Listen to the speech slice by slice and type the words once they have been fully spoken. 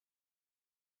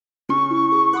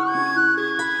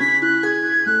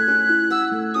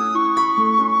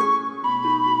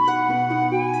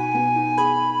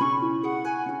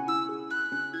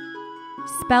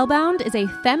Spellbound is a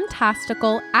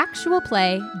femtastical, actual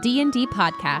play D&D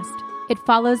podcast. It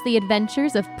follows the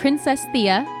adventures of Princess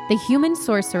Thea, the human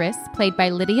sorceress, played by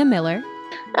Lydia Miller.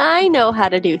 I know how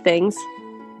to do things.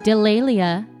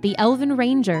 Delalia, the elven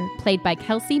ranger, played by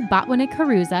Kelsey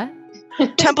Botwinick-Caruza.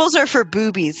 Temples are for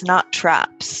boobies, not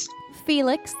traps.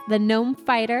 Felix, the gnome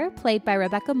fighter, played by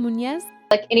Rebecca Munoz.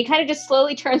 And he kind of just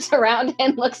slowly turns around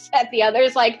and looks at the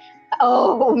others like,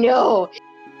 oh no.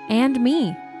 And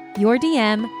me, your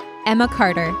DM, Emma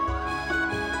Carter.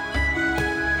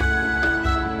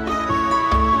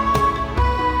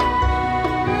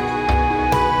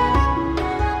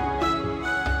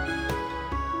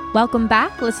 Welcome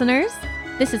back, listeners.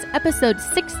 This is episode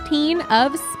 16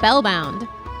 of Spellbound.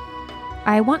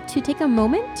 I want to take a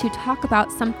moment to talk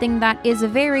about something that is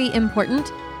very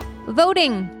important: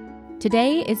 voting.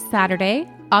 Today is Saturday,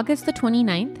 August the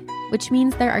 29th, which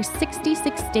means there are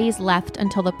 66 days left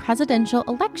until the presidential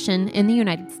election in the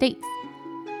United States.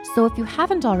 So if you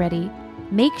haven't already,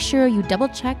 make sure you double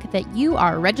check that you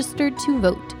are registered to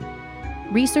vote.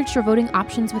 Research your voting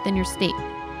options within your state.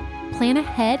 Plan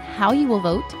ahead how you will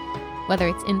vote, whether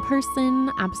it's in person,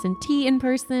 absentee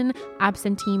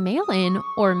mail-in,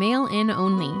 or mail-in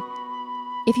only.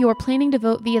 If you are planning to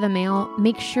vote via the mail,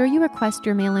 make sure you request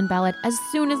your mail-in ballot as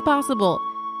soon as possible.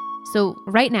 So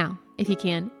right now, if you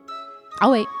can.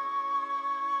 I'll wait.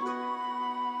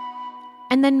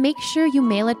 And then make sure you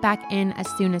mail it back in as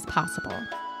soon as possible.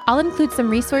 I'll include some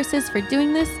resources for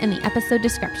doing this in the episode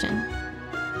description.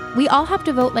 We all have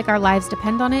to vote like our lives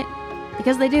depend on it,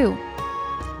 because they do.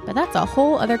 But that's a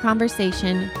whole other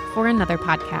conversation for another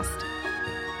podcast.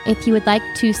 If you would like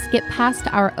to skip past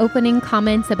our opening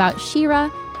comments about She-Ra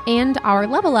and our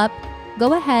level up,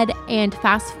 go ahead and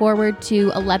fast forward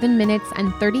to 11 minutes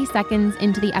and 30 seconds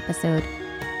into the episode.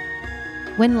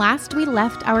 When last we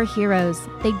left our heroes,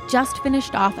 they just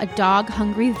finished off a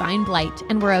dog-hungry vine blight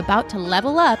and were about to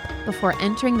level up before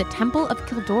entering the Temple of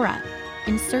Kildora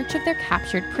in search of their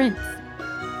captured prince.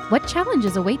 What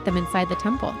challenges await them inside the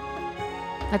temple?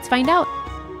 Let's find out.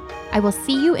 I will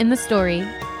see you in the story.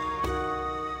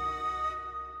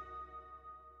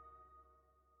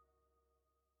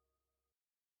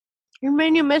 You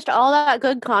mean you missed all that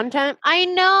good content? I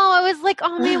know. I was like,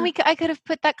 oh man, I could have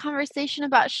put that conversation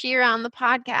about She-Ra on the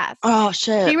podcast. Oh,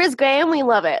 shit. She-Ra's gay and we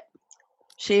love it.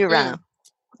 She-Ra.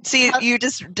 See, you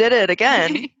just did it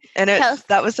again. And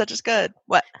that was such as good.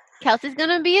 What? Kelsey's going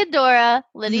to be Adora.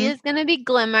 Lydia's going to be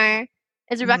Glimmer.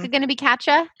 Is Rebecca going to be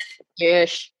Katja?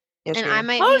 Yes. Yes, And you I are.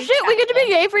 might Oh be shit, we get to be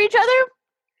gay for each other?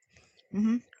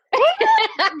 Mm-hmm.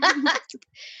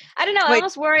 I don't know. I Wait,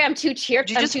 almost worry I'm too cheered.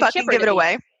 Did you just fucking give it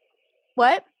away?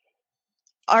 What?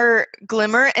 Are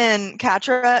Glimmer and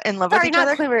Katra in love Sorry, with each not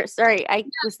other? Glimmer. Sorry, I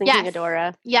was thinking Yes.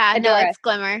 Adora. Yeah, no, Adora. it's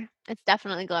Glimmer. It's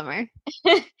definitely Glimmer.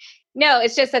 No,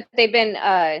 it's just that they've been.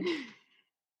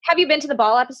 Have you been to the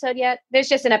ball episode yet? There's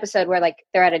just an episode where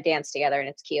they're at a dance together and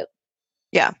it's cute.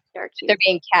 Yeah. They're cute. They're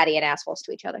being catty and assholes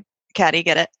to each other. Catty,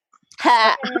 get it?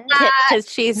 Because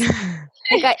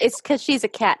it's because she's a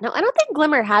cat. No, I don't think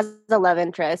Glimmer has a love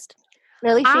interest. Or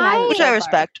at least she hasn't Which so I far.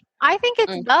 respect. I think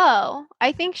it's Bo.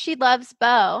 I think she loves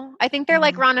Bo. I think they're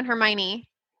like Ron and Hermione.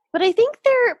 But I think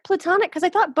they're platonic because I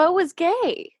thought Bo was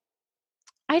gay.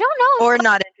 I don't know. Or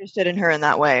not interested in her in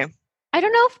that way. I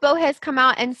don't know if Bo has come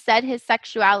out and said his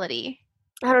sexuality.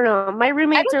 I don't know. My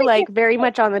roommates are like very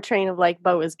much on the train of like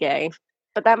Bo is gay.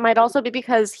 But that might also be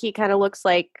because he kind of looks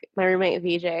like my roommate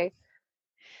VJ.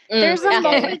 There's a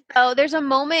moment though. There's a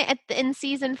moment in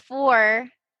season 4,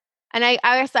 and I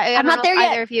don't not know there if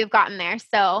yet. either of you have gotten there,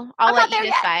 so I'll let you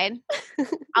decide.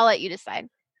 I'll let you decide.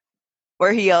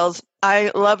 Where he yells,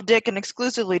 I love dick and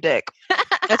exclusively dick.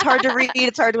 It's hard to read,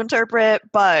 it's hard to interpret,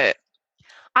 but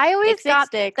I always Dick,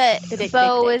 thought dick, that dick,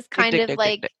 Bo dick, was dick, kind dick, of dick,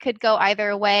 like dick. could go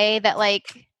either way. That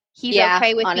like he's Yeah,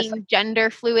 okay with honestly. being gender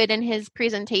fluid in his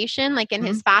presentation, like in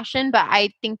his fashion. But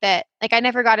I think that like I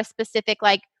never got a specific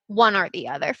like one or the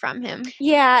other from him.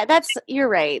 Yeah, you're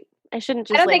right. I shouldn't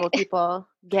just don't label think- people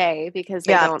gay because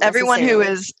they yeah, don't everyone who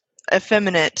necessarily. is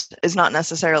effeminate is not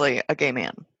necessarily a gay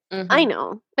man. I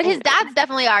know. But his dads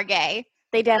definitely are gay.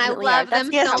 They And I definitely love are. That's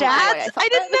them Yes, so dads. much. I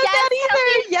didn't know that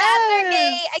either.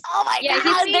 Yes. Oh my Yeah,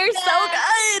 god, he's they're dads. so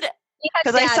good.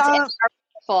 Because I saw,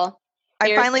 Full.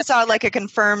 I finally saw like a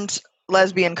confirmed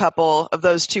lesbian couple of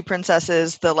those two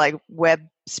princesses, the like web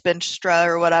Spinstra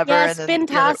or whatever. Yeah, and then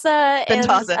the other- Spintassa and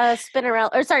Spintassa. Spinnerella.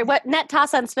 Or sorry, what? Net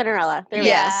Tassa and Spinnerella. There we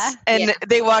go. Yes, and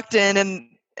they walked in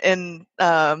and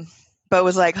Bo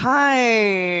was like, "Hi,"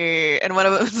 and one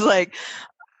of them was like,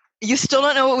 "You still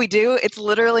don't know what we do? It's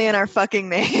literally in our fucking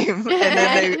name."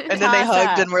 And then they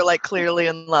hugged and were like clearly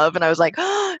in love, and I was like,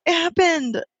 "Oh, it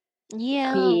happened."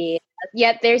 Yeah. Yeah.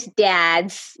 Yep, there's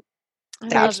dads. I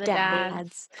There's love the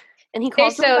dads. And he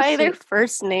calls them so by their sweet.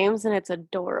 first names, and it's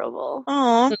adorable.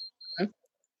 Oh,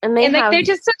 And they And like have, they're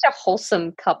just such a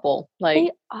wholesome couple. Like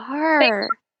they are.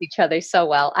 each other so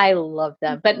well. I love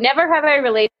them. But never have I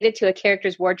related to a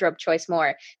character's wardrobe choice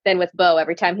more than with Bo.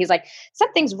 Every time he's like,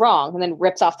 something's wrong, and then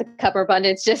rips off the cummerbund.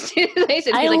 It's just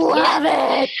I love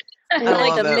it. I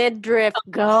like love a it. midriff.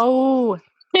 Go.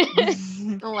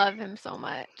 I love him so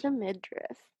much. The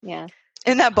midriff. Yeah.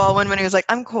 in that ball one when he was like,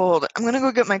 "I'm cold. I'm gonna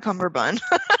go get my cummerbund."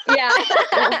 Yeah.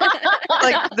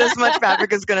 Like this much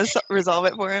fabric is gonna resolve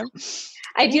it for him.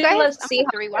 I do You guys- love I'm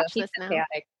Seahawk. gonna rewatch though. He's this now.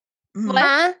 chaotic. Mhm.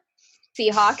 Huh?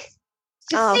 Seahawk.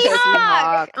 Oh, Seahawk!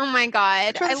 Seahawk. Oh my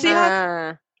god. Which I one's love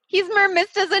Seahawk? he's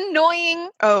Mermista's annoying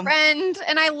Oh, friend,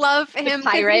 and I love him.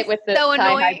 'cause Pirate he's with the so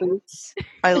thigh-high annoying. boots.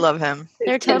 I love him.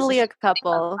 They're totally a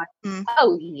couple.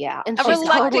 Oh yeah. And A she's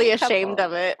reluctant totally couple. ashamed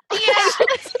of it. Yeah.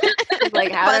 She's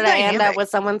like, how Fun did I end up dynamic. with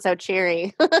someone so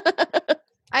cheery?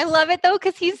 I love it though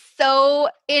because he's so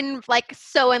in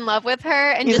love with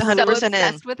her and He's just so 100% in.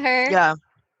 obsessed with her. Yeah.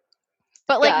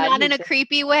 But like God, not in me a too.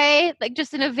 creepy way, like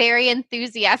just in a very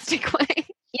enthusiastic way.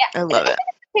 I love it.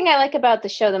 The thing I like about the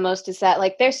show the most is that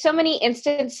like there's so many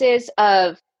instances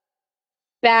of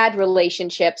bad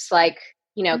relationships, like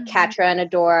Mhm. Catra and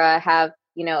Adora have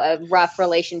a rough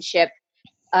relationship,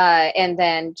 and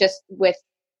then just with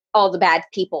all the bad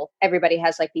people, everybody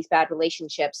has like these bad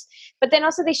relationships. But then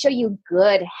also they show you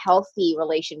good, healthy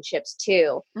relationships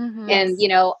too, Mhm. and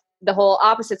the whole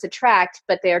opposites attract,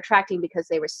 but they're attracting because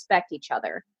they respect each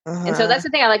other. And so Uh-huh. that's the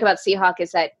thing I like about Seahawk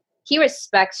is that he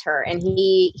respects her and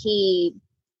he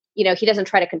doesn't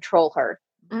try to control her.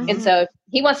 Mhm. And so if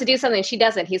he wants to do something she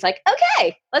doesn't, he's like,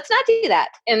 okay, let's not do that.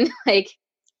 And like,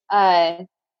 and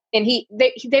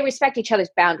they respect each other's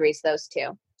boundaries, those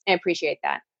two. I appreciate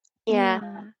that. Yeah.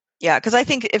 Yeah, because I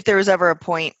think if there was ever a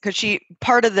point, because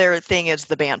part of their thing is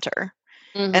the banter,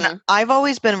 Mhm. and I've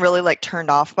always been really like turned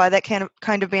off by that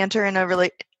kind of banter in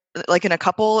in a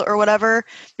couple or whatever,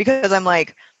 because I'm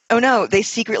like, oh no, they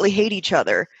secretly hate each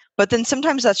other. But then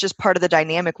sometimes that's just part of the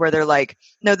dynamic where they're like,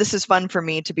 no, this is fun for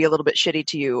me to be a little bit shitty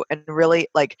to you, and really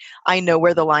like I know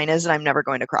where the line is, and I'm never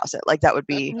going to cross it. Like that would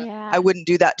be, Yeah. I wouldn't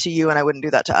do that to you, and I wouldn't do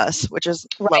that to us, which is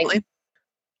Right. lovely.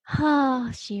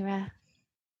 Oh, Shira.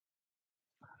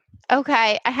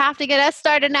 Okay, I have to get us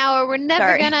started now, or we're never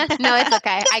Sorry. gonna. No, it's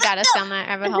okay. I got us down that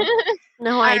rabbit hole.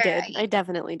 No, I All did. right. I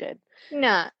definitely did.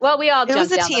 No. Well, we all It was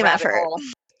jumped a down the team rabbit effort. hole.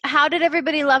 How did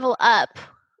everybody level up?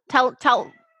 Tell.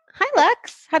 Hi,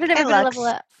 Lex. How did everybody Lex. level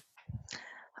up?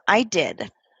 I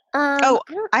did. Oh,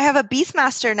 I have a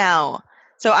Beastmaster now.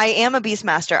 So I am a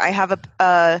Beastmaster. I have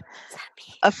a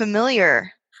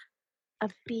familiar a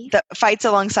beef. that fights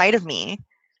alongside of me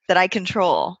that I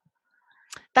control.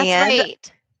 That's And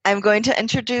right. I'm going to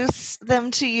introduce them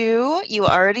to you. You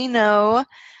already know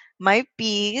my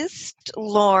beast,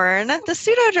 Lorne, the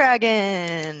pseudo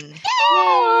dragon.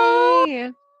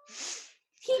 Yay!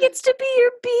 He gets to be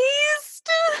your beast.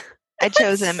 I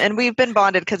chose him, and we've been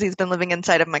bonded because he's been living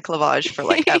inside of my clavage for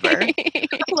like ever.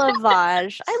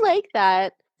 Lavage. I like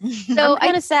that. So I'm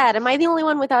kind of sad. Am I the only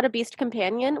one without a beast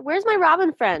companion? Where's my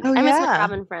Robin friend? Oh, I miss my yeah.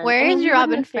 Robin friend. Where is we your wouldn't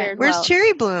Robin have fared friend? Where's well.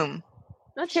 Cherry Bloom?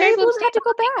 No, Cherry Cherry Bloom Bloom's had to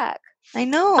go back. I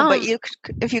know, Um, but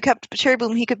if you kept Cherry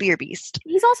Bloom, he could be your beast.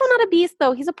 He's also not a beast,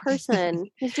 though. He's a person.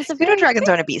 He's just a Pseudo very dragons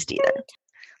aren't a beast either.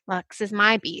 Lux is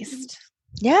my beast.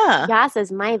 Yeah, Yas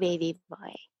is my baby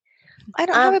boy. I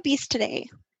don't have a beast today.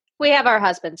 We have our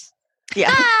husbands. Yeah.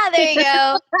 Ah, there you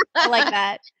go. I like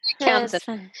that. Counts It's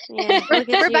fine. Yeah, look at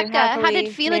you, Rebecca, how did happily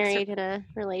Felix- married in a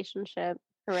relationship?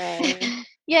 Hooray!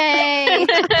 Yay.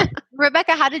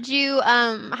 Rebecca, how did you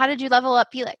level up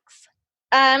Felix?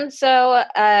 So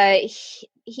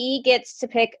he gets to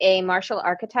pick a martial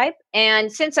archetype,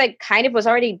 and since I kind of was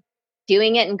already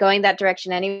doing it and going that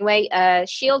direction anyway,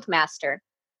 shield master.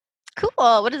 Cool.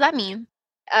 What does that mean?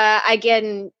 I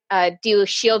can do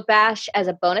shield bash as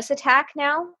a bonus attack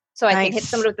now, so I can hit Nice.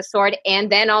 someone with the sword and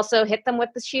then also hit them with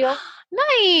the shield.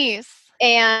 Nice.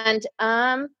 And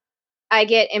I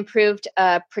get improved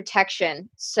protection.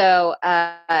 So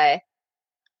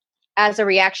as a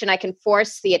reaction, I can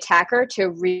force the attacker to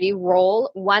re-roll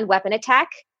one weapon attack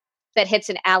that hits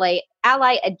an ally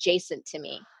adjacent to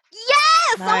me.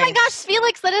 Yes! Oh my Nice. gosh,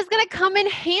 Felix, that is gonna come in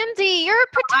handy. You're a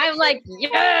protection. I'm like,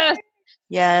 yes,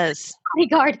 Yes.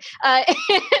 bodyguard. But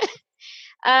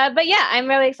yeah, I'm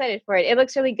really excited for it. It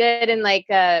looks really good, and like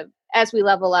as we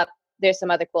level up, there's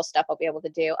some other cool stuff I'll be able to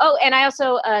do. Oh, and I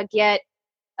also get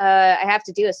I have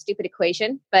to do a stupid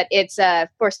equation, but it's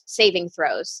for saving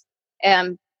throws,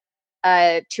 to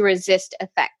resist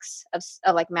effects of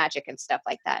like magic and stuff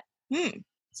like that. Hmm.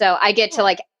 So I get to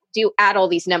like add all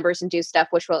these numbers and do stuff,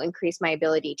 which will increase my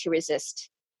ability to resist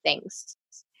things.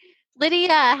 Lydia,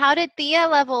 how did Thea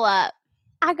level up?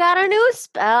 I got a new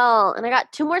spell, and I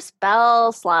got 2 more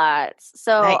spell slots.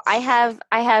 So Nice.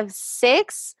 I have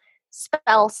 6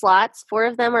 spell slots. 4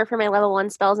 of them are for my level 1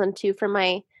 spells, and 2 for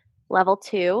my level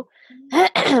 2.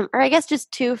 Or I guess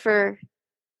just 2 for.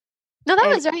 No, that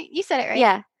And- was right. You said it right.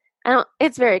 Yeah.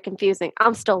 It's very confusing.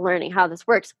 I'm still learning how this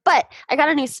works. But I got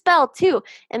a new spell too,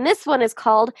 and this one is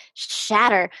called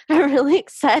Shatter. I'm really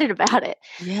excited about it.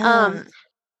 Yeah.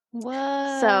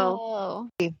 Whoa.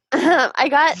 I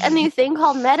got a new thing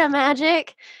called Meta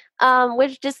Magic,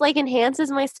 which just like enhances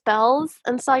my spells.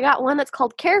 And so I got one that's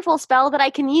called Careful Spell that I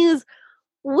can use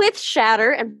with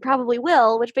Shatter, and probably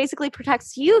will, which basically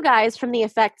protects you guys from the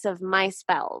effects of my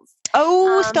spells.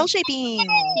 Spell shaping.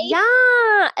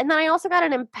 Yeah, and then I also got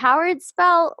an Empowered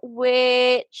spell,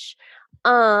 which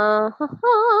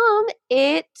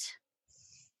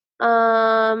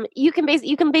you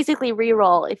can basically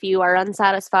re-roll if you are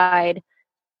unsatisfied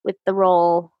with the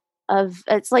roll of.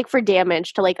 It's like for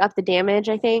damage, to like up the damage,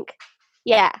 I think.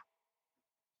 Yeah.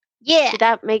 Yeah. Did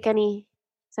that make any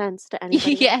sense to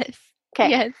anybody? Yes. Okay.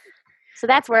 Yes. So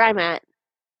that's where I'm at.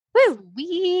 Woo!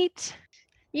 Sweet.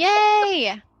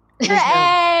 Yay.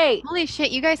 Hooray! Holy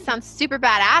shit, you guys sound super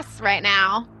badass right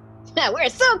now. We're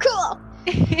so cool.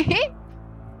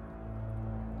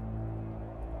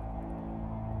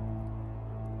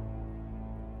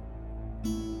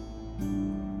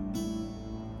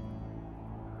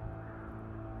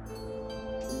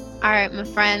 All right, my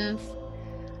friends.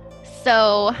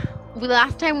 So,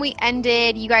 last time we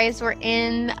ended, you guys were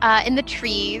in the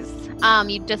trees.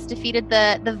 You just defeated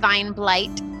the vine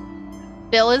blight.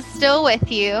 Bill is still with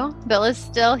you. Bill is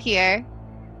still here.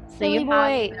 So Silly you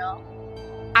boy. have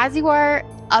Bill. As you are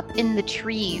up in the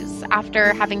trees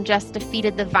after having just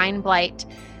defeated the vine blight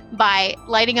by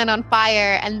lighting it on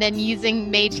fire and then using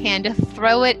Mage Hand to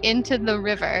throw it into the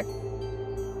river.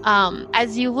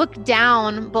 As you look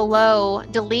down below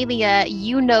Delilia,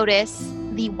 you notice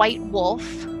the white wolf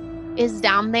is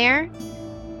down there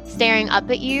staring up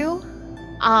at you.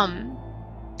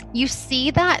 You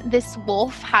see that this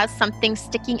wolf has something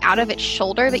sticking out of its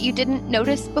shoulder that you didn't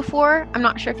notice before. I'm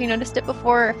not sure if you noticed it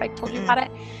before or if I told you about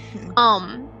it.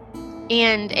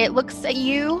 And it looks at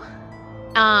you,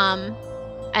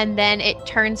 and then it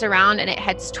turns around and it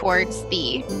heads towards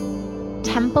the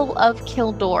Temple of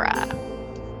Kildora.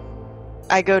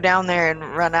 I go down there and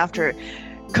run after it.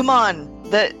 Come on,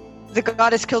 the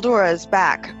goddess Kildora is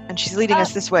back, and she's leading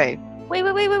us this way. Wait.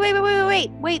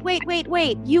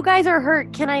 You guys are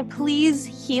hurt. Can I please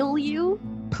heal you?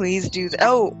 Please do that.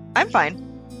 Oh, I'm fine.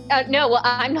 No, well,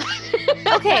 I'm not.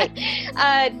 Okay.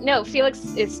 No, Felix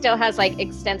still has like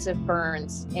extensive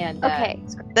burns and. Okay.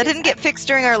 That didn't get fixed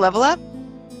during our level up?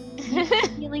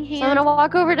 Healing So I'm hand. gonna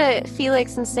walk over to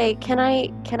Felix and say, "Can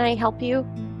I help you?"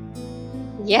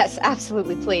 Yes,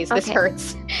 absolutely, please. This Okay.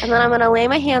 hurts. And then I'm gonna lay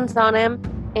my hands on him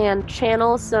and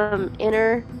channel some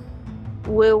inner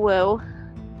woo-woo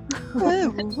Woo,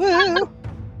 woo.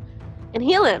 and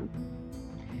heal him.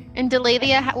 And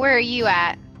Delalia, where are you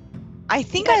at? I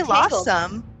think got I lost tangled.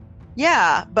 some.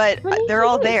 Yeah, but What do you they're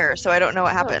all think? there, so I don't know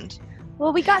what happened.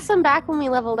 Well, we got some back when we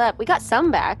leveled up. We got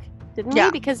some back, didn't Yeah.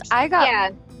 we? Because I got Yeah.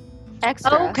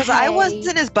 extra. Because I Okay.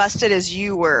 wasn't as busted as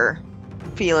you were,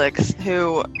 Felix,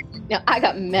 who... No, I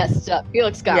got messed up.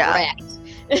 Felix got Yeah.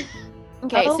 wrecked.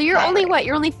 Okay, so you're Okay. only what?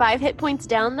 You're only 5 hit points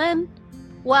down then?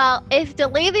 Well, if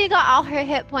Delalia got all her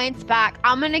hit points back,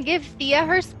 I'm going to give Thea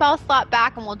her spell slot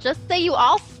back, and we'll just say you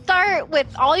all start with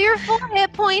all your full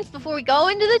hit points before we go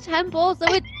into the temple, so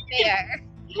it's fair.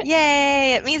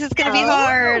 Yay! It means it's gonna be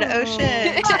hard. Oh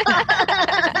shit!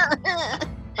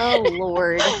 Oh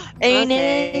lord. Ain't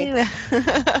Okay.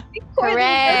 it?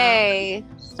 Hooray.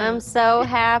 I'm so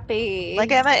happy.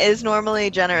 Like Emma is normally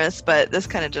generous, but this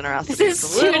kind of generosity This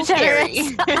is is a little too scary.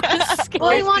 generous. Well,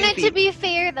 we Or want it creepy. to be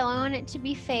fair, though. I want it to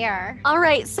be fair. All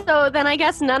right, so then I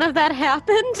guess none of that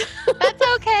happened. That's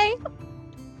okay.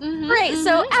 Mhm, Great,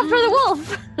 so mhm, after mhm. the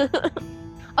wolf.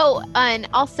 Oh, and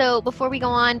also before we go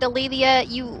on, Delalia,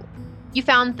 you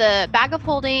found the bag of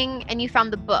holding and you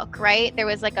found the book, right? There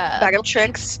was like a Bag of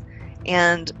tricks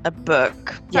and a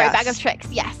book. sorry, Yes. bag of tricks.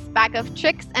 Yes, bag of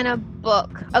tricks and a book.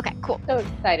 Okay, cool. So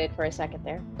excited for a second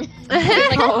there.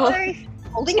 Oh.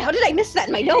 Holding? How did I miss that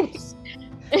in my notes?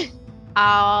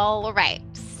 All right.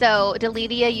 So,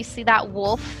 Delalia, you see that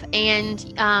wolf and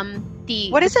the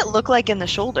What does it look like in the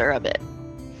shoulder of it?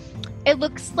 it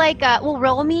looks like well,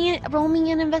 roll me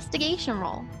an investigation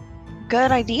roll.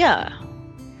 Good idea.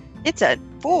 It's a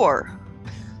 4.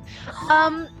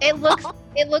 It looks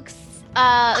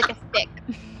like a stick.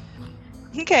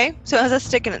 Okay, so it has a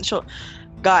stick in its shoulder.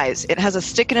 Guys, it has a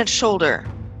stick in its shoulder.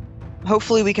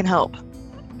 Hopefully we can help.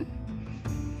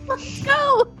 Let's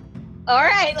go. All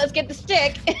right, let's get the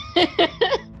stick.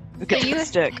 Get you- the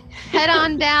stick. Head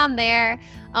on down there.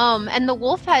 And the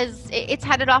wolf it's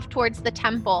headed off towards the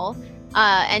temple.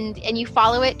 And you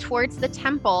follow it towards the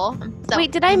temple. So,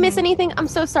 Wait, did I miss anything? I'm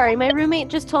so sorry. My roommate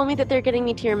just told me that they're getting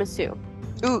me tiramisu.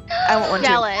 Ooh, I want one too.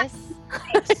 jealous.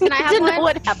 Can I have didn't one? know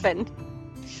what happened.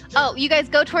 Oh, you guys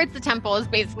go towards the temple is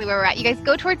basically where we're at. You guys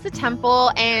go towards the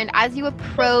temple, and as you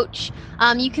approach,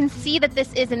 you can see that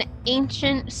this is an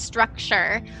ancient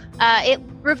structure. It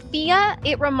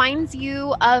reminds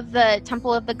you of the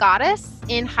Temple of the Goddess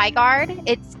in Highgard.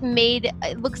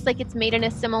 It looks like it's made in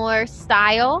a similar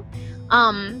style.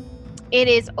 It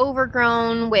is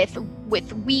overgrown with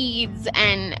weeds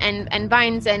and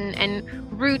vines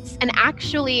and roots. And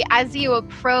actually, as you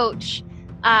approach,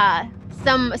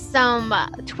 some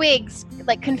twigs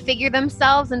like configure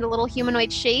themselves into little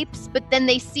humanoid shapes, but then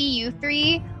they see you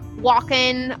three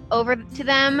walking over to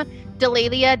them.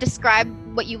 Delalia, describe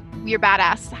your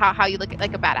badass, how you look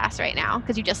like a badass right now,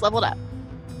 because you just leveled up.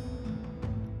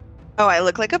 Oh, I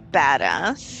look like a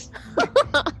badass.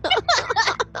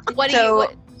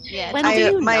 Yeah. When I- do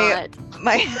you my-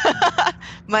 not?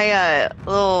 My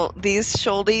these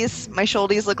shouldies, my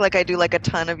shouldies look like I do like a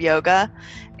ton of yoga,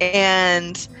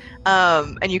 and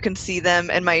you can see them,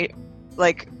 and my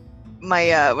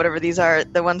whatever these are,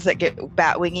 the ones that get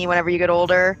bat wingy whenever you get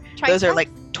older. Those are like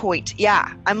toit.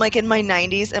 Yeah, I'm like in my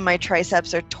 90s, and my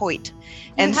triceps are toit,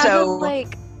 and You have so the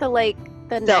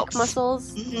neck delts.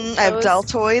 muscles. I have those-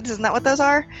 deltoids. Isn't that what those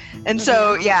are? And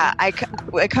so yeah, I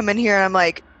come in here and I'm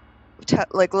like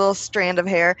like a little strand of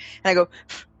hair, and I go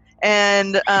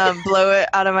and blow it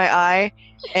out of my eye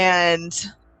and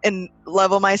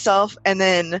level myself, and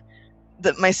then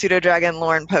my pseudo dragon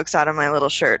Lauren pokes out of my little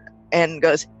shirt and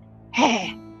goes,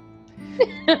 "Hey."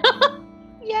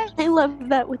 Yeah. I love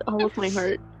that with all of my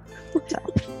heart.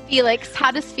 Felix, how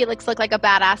does Felix look like a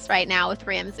badass right now with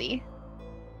Ramsey?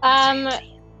 Oh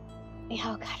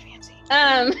God, Ramsey.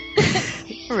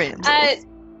 Ramsey.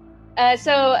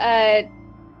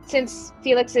 Since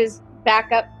Felix is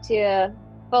back up to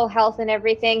full health and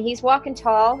everything, he's walking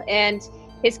tall, and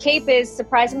his cape is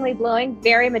surprisingly blowing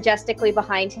very majestically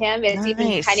behind him. It's even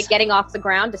Nice. kind of getting off the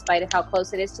ground, despite how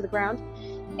close it is to the ground.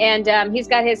 And he's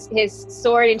got his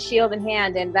sword and shield in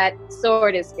hand, and that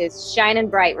sword is shining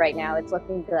bright right now. It's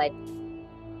looking good.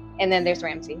 And then there's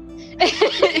Ramsey.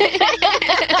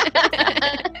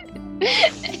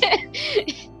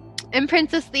 And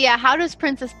Princess Thea, how does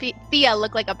Princess Thea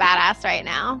look like a badass right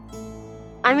now?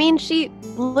 I mean, she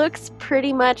looks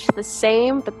pretty much the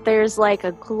same, but there's like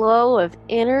a glow of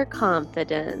inner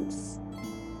confidence.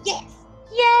 Yes.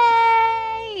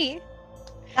 Yay!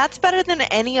 That's better than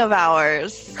any of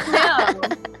ours. No.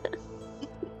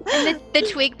 And the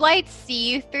Twig Blights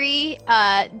see you three,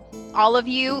 all of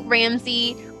you,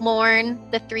 Ramsey, Lorne,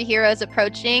 the three heroes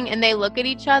approaching, and they look at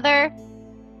each other,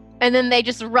 and then they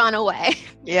just run away.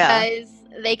 Yeah. Because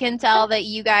they can tell that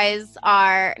you guys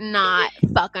are not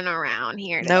fucking around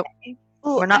here today. Nope.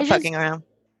 Ooh, We're not I fucking just around.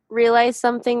 realized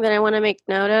something that I want to make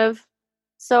note of.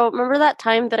 So remember that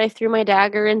time that I threw my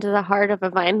dagger into the heart of a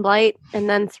vine blight and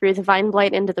then threw the vine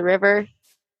blight into the river?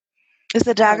 Is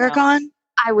the dagger no. gone?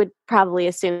 I would probably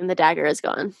assume the dagger is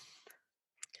gone.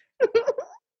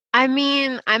 I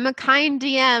mean, I'm a kind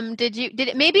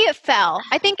DM. Maybe it fell.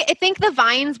 I think the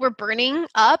vines were burning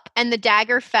up and the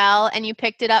dagger fell and you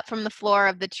picked it up from the floor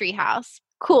of the treehouse.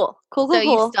 Cool. So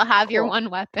you still have your Cool. one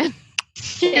weapon.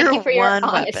 Thank you for your one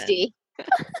weapon. honesty.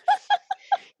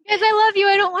 Guys, I love you.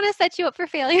 I don't want to set you up for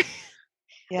failure.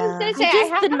 Yeah. Say, I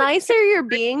Just have the a- nicer you're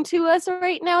being to us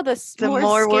right now, the The more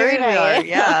more worried scared we I are. am.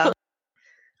 Yeah.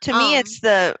 To me, Um, it's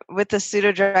with the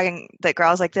pseudo dragon that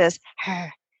growls like this.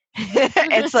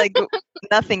 It's like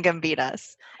nothing can beat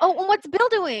us. Oh, and what's Bill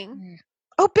doing?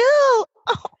 Oh, Bill!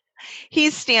 Oh.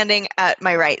 He's standing at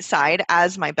my right side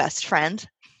as my best friend.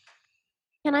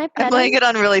 Can I I'm pet laying him? it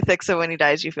on really thick, so when he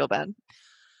dies, you feel bad.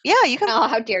 Yeah, you can. Oh,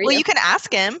 how dare Well, you? you can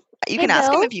ask him. You Hey, can ask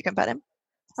him Bill? if you can pet him.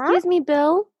 Excuse me,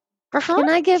 Bill. Can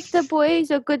I give the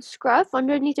boys a good scruff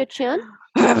underneath the chin?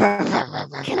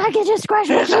 Can I get a scratch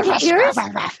between the ears?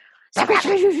 Scratch.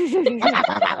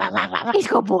 He's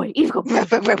good boy. He's good boy.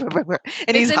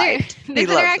 And he's This hyped. He This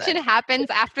loves interaction it. happens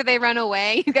after they run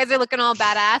away. You guys are looking all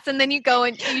badass, and then you go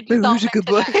and you just all Who's a good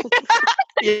boy?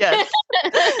 Yes.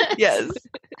 Yes.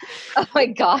 Oh my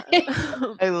God.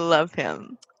 I love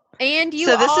him. And you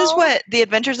So this is all- what the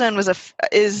Adventure Zone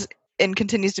is and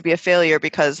continues to be a failure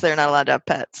because they're not allowed to have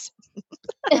pets.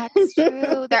 That's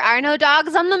true. There are no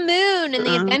dogs on the moon in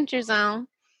the Uh-uh. Adventure Zone.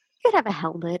 You could have a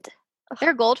helmet.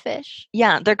 They're goldfish.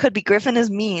 Yeah, there could be. Griffin is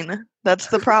mean. That's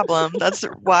the problem. That's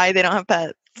why they don't have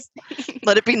pets.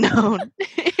 Let it be known.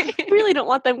 I really don't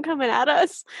want them coming at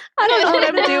us. I don't know what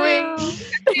I'm doing.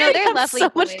 No, they're I have lovely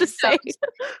so much to boys. say.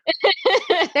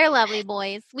 They're lovely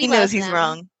boys. We He love knows he's them.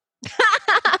 wrong.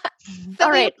 So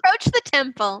All we right. approach the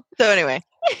temple. So anyway,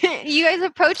 You guys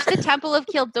approach the Temple of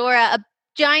Kildora, a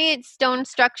giant stone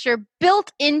structure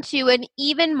built into an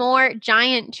even more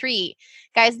giant tree.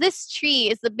 Guys, this tree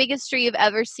is the biggest tree you've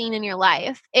ever seen in your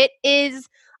life. It is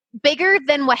bigger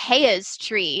than Wahea's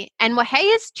tree, and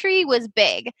Wahea's tree was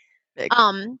big. Big.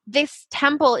 This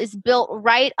temple is built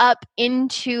right up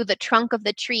into the trunk of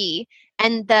the tree,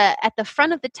 and at the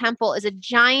front of the temple is a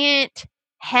giant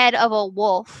head of a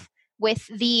wolf with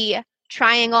the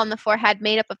triangle on the forehead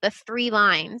made up of the 3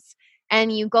 lines.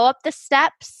 And you go up the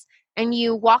steps and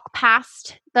you walk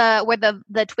past where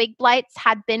the twig blights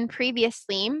had been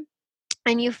previously,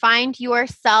 and you find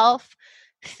yourself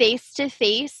face to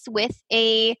face with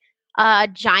a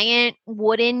giant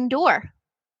wooden door.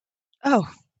 oh,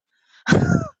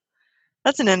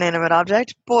 that's an inanimate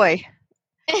object. Boy,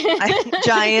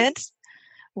 giant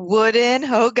wooden.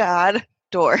 Oh God,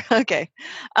 door. Okay.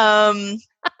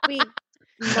 Wait,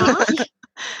 knock?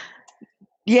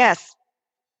 Yes.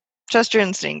 Trust your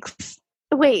instincts.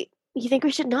 Wait, you think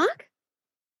we should knock?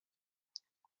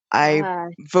 I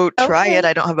vote try Okay. it.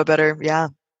 I don't have a better. Yeah.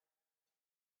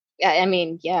 Yeah, I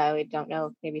mean, yeah, we don't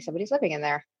know. Maybe somebody's living in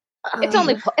there. It's Um,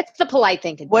 only it's the polite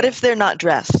thing to do. What if they're not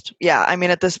dressed? Yeah. I mean,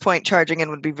 at this point, charging in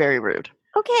would be very rude.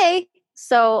 Okay.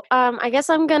 So, I guess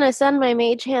I'm gonna send my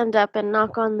mage hand up and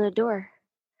knock on the door.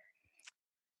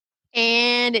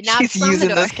 And it knocks She's on the using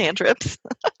door. those cantrips.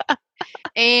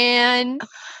 And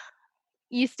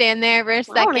you stand there for a I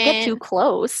don't want to get too second.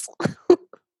 close.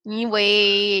 You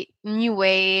wait.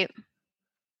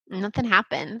 Nothing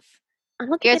happens. I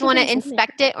don't You think guys want to anybody's in there.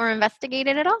 inspect it or investigate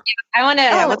it at all? I want to.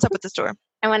 Yeah. What's up with this door?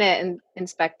 I want to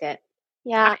inspect it.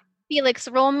 Yeah. Felix,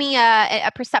 roll me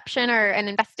a perception or an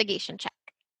investigation check.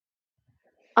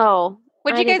 Oh,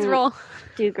 What'd I you guys didn't roll?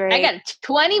 do great. I got a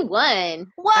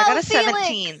 21. Whoa, I got a Felix!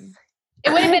 17. It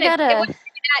would have I been got it a- would have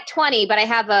been at 20, but I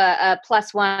have a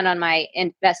 +1 on my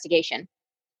investigation.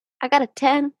 I got a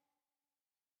 10.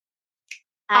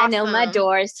 I know my Awesome.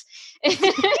 doors.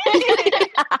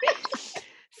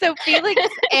 So Felix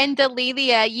and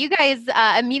Delilia, you guys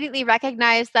immediately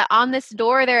recognize that on this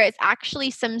door there is actually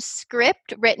some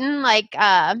script written like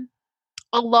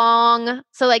along.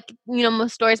 So like, you know,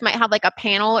 most doors might have like a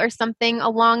panel or something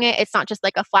along it. It's not just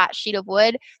like a flat sheet of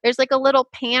wood. There's like a little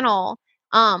panel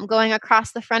going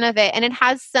across the front of it, and it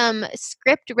has some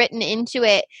script written into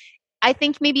it. I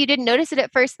think maybe you didn't notice it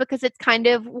at first because it's kind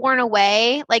of worn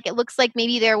away. Like it looks like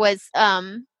maybe there was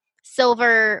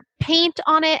silver paint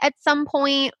on it at some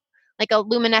point, like a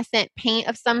luminescent paint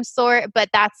of some sort, but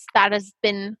that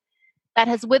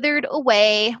has weathered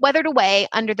away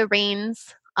under the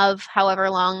rains of however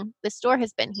long this door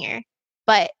has been here.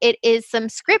 But it is some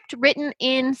script written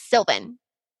in Sylvan.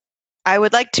 I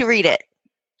would like to read it.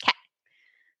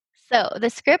 So the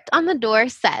script on the door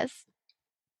says,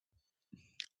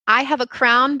 I have a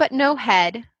crown but no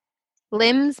head,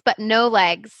 limbs but no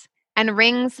legs, and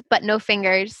rings but no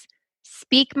fingers.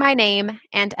 Speak my name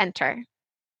and enter.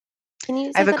 Can you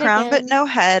say I have a that crown but again? no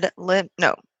head.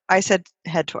 No, I said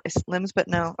head twice. Limbs but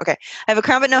no. Okay. I have a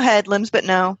crown but no head. Limbs but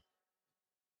no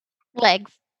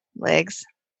Legs legs.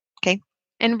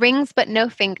 and rings but no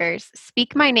fingers.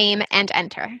 Speak my name and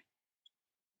enter.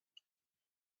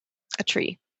 A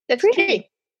tree. That's true.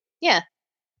 Yeah.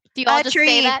 Do you all A just tree.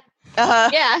 say that?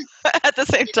 Yeah. At the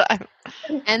same time.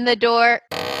 And the door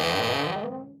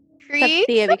Except creaks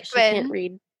Thea because she open. can't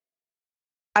read.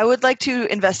 I would like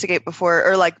to investigate before,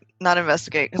 or like not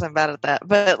investigate because I'm bad at that,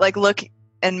 but like look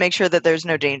and make sure that there's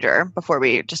no danger before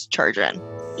we just charge in.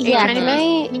 Yeah,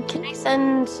 trying to can I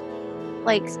send,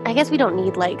 like, I guess we don't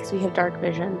need light because we have dark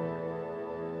vision.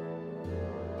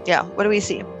 Yeah. What do we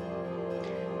see?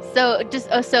 So it's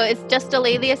just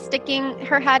Alelia sticking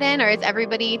her head in, or is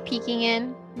everybody peeking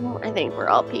in? I think we're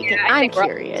all peeking. Yeah, I I'm think we're all-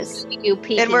 curious. You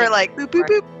peek And in we're it. like boop boop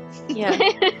boop. Yeah.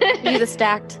 Do the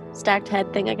stacked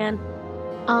head thing again.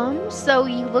 So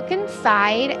you look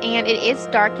inside and it is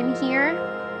dark in here.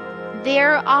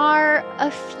 There are a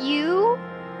few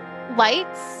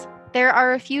lights. There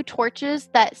are a few torches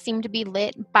that seem to be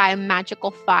lit by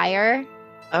magical fire.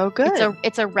 Oh, good.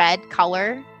 It's a red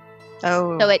color.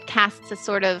 Oh, So it casts a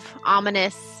sort of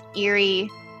ominous, eerie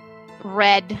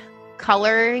red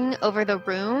coloring over the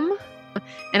room.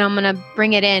 And I'm going to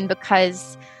bring it in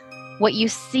because what you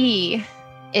see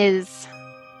is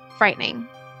frightening.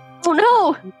 Oh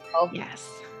no! Yes.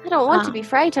 I don't want to be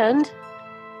frightened.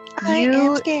 I am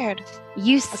You scared.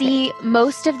 You see,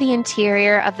 most of the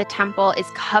interior of the temple is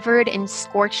covered in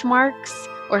scorch marks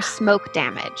or smoke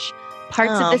damage.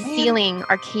 Parts Oh, of the man. ceiling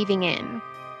are caving in.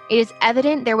 It is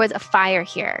evident there was a fire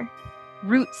here.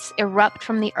 Roots erupt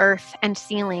from the earth and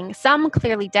ceiling, some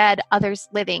clearly dead, others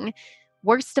living.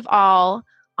 Worst of all,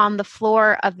 on the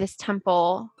floor of this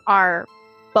temple are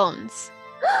bones.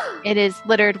 It is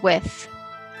littered with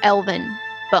elven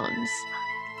bones.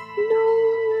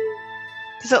 No.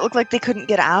 Does it look like they couldn't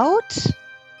get out?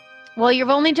 Well, you've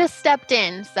only just stepped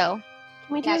in, so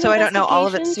Can we do Yeah, an So I don't know all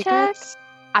of its investigation check? secrets?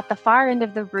 at the far end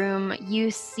of the room, you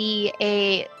see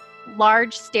a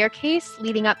large staircase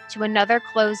leading up to another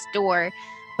closed door,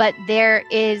 but there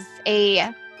is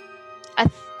a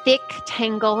thick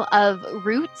tangle of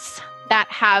roots that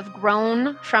have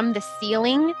grown from the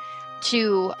ceiling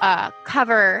to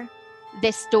cover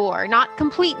this door. Not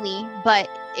completely, but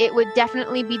it would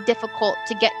definitely be difficult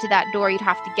to get to that door. You'd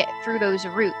have to get through those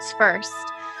roots first.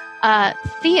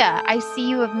 Thea, I see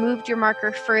you have moved your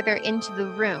marker further into the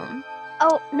room.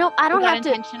 Oh, no, I don't Was that have to.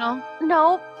 intentional?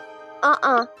 No.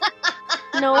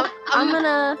 No, I'm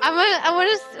gonna. I want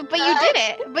to, but you did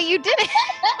it. But you did it.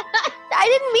 I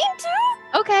didn't mean to.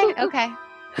 Okay.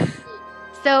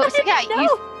 So yeah,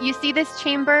 know. you see this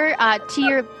chamber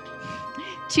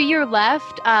to your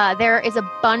left. There is a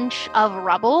bunch of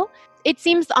rubble. It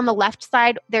seems on the left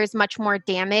side there's much more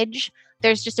damage.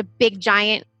 There's just a big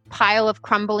giant pile of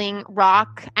crumbling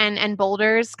rock and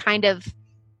boulders, kind of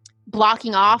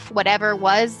blocking off whatever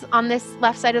was on this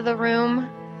left side of the room.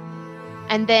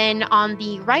 And then on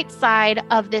the right side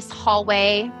of this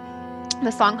hallway,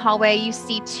 the song hallway, you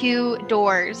see two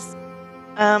doors.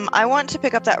 I want to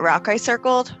pick up that rock I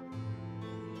circled.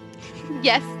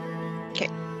 Yes. Okay.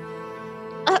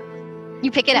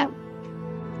 You pick it up.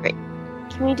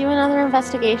 Can we do another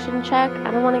investigation check?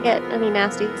 I don't want to get any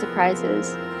nasty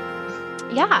surprises.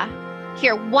 Yeah.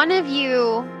 Here, one of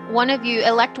you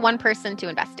elect one person to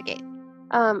investigate.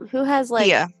 Who has like?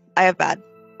 Yeah, I have bad.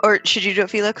 Or should you do it,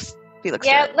 Felix? Felix.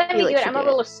 Yeah, do it. let me do Felix it. should I'm a do it.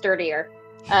 little sturdier.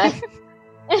 Uh,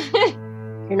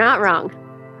 You're not wrong.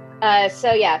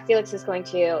 so yeah, Felix is going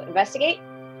to investigate.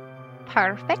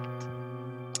 Perfect.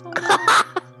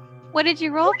 What did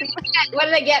you roll? What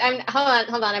did I get?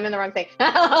 Hold on. I'm in the wrong thing.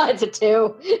 It's a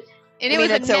 2. And I it mean,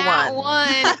 was it's a a nat one. one.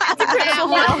 It's a nat Now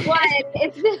one.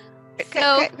 what?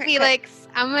 So Felix,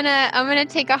 I'm gonna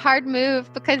take a hard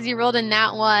move because you rolled a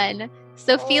nat one.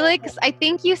 So Felix, I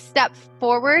think you step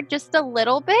forward just a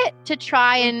little bit to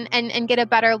try and get a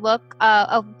better look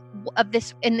of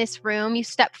this in this room. You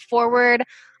step forward,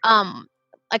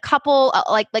 a couple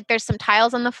like there's some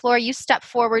tiles on the floor. You step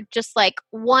forward just like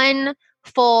one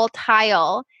full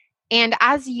tile, and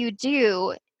as you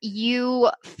do, you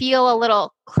feel a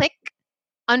little click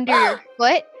under your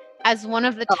foot as one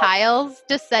of the tiles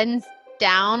descends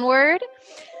downward.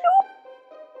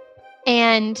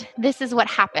 And this is what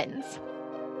happens.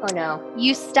 Oh no.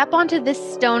 You step onto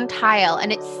this stone tile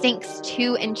and it sinks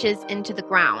 2 inches into the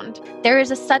ground. There is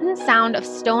a sudden sound of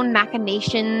stone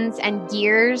machinations and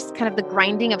gears, kind of the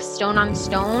grinding of stone on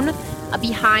stone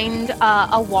behind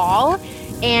a wall.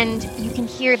 And you can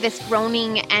hear this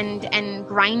groaning and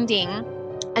grinding.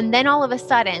 And then all of a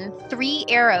sudden, 3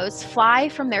 arrows fly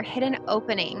from their hidden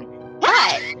opening.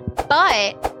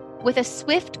 But with a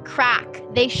swift crack,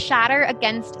 they shatter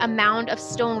against a mound of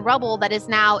stone rubble that is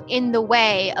now in the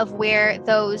way of where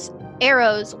those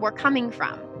arrows were coming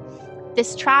from.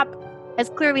 This trap has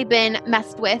clearly been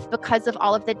messed with because of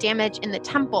all of the damage in the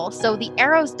temple, so the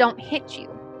arrows don't hit you.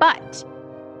 But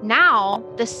now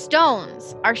the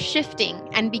stones are shifting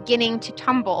and beginning to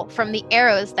tumble from the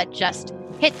arrows that just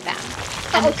hit them.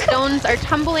 And the stones are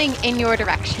tumbling in your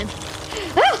direction.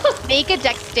 Make a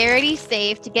dexterity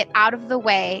save to get out of the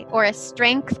way, or a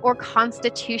strength or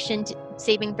constitution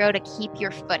saving throw to keep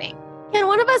your footing. Can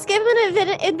one of us give him an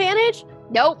advantage?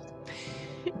 Nope.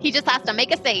 He just has to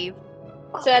make a save.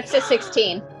 So that's a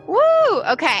 16. Woo!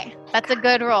 Okay, that's a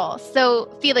good roll. So,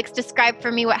 Felix, describe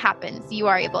for me what happens. You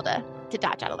are able to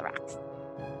dodge out of the rocks.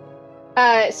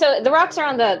 So the rocks are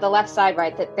on the left side,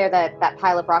 right? They're that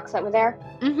pile of rocks that were there.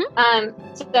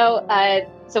 Mm-hmm.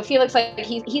 So Felix, like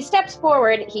he steps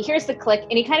forward, he hears the click,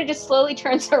 and he kind of just slowly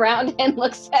turns around and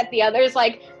looks at the others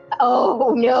like,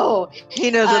 "Oh no!" He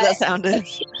knows what that sound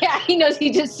is. Yeah, he knows he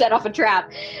just set off a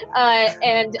trap,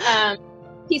 and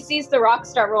he sees the rocks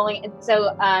start rolling, and so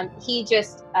he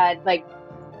just like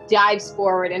dives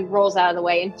forward and rolls out of the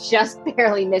way and just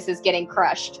barely misses getting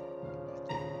crushed.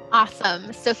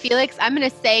 Awesome. So, Felix, I'm going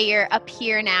to say you're up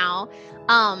here now.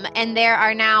 And there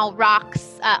are now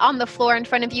rocks on the floor in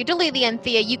front of you. Delilia and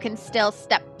Thea, you can still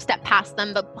step past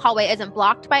them. The hallway isn't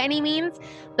blocked by any means.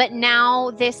 But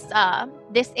now this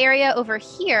area over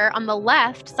here on the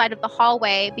left side of the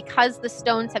hallway, because the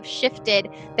stones have shifted,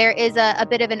 there is a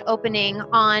bit of an opening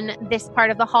on this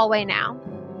part of the hallway now.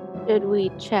 Should we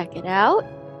check it out?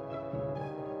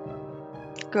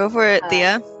 Go for it,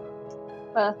 Thea.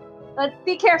 But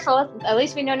be careful. At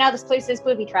least we know now this place is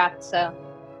booby trapped, so.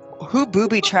 Who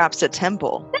booby traps a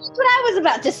temple? That's what I was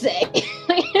about to say.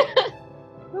 I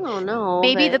don't know.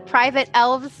 Maybe the but- private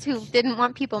elves who didn't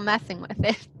want people messing with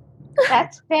it.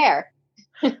 That's fair.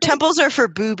 Temples are for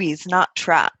boobies, not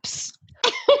traps.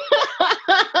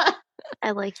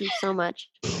 I like you so much.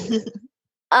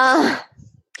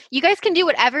 You guys can do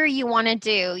whatever you want to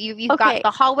do. You've Okay. got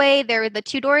the hallway. There are the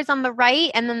two doors on the right,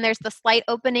 and then there's the slight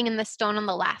opening in the stone on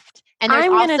the left. And there's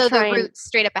I'm gonna also the try and- roots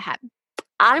straight up ahead.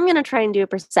 I'm going to try and do a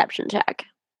perception check.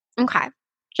 Okay.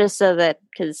 Just so that,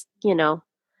 because, Okay.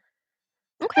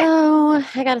 Oh,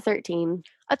 I got a 13.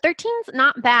 A 13's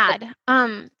not bad.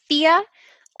 Thea,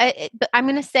 but I'm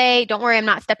going to say, don't worry, I'm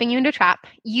not stepping you into a trap.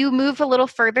 You move a little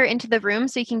further into the room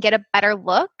so you can get a better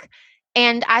look.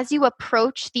 And as you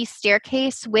approach the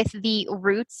staircase with the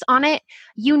roots on it,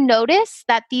 you notice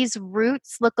that these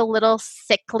roots look a little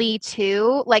sickly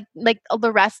too, like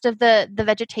the rest of the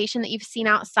vegetation that you've seen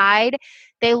outside.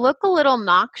 They look a little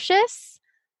noxious.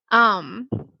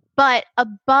 But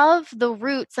above the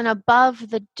roots and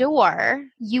above the door,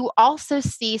 you also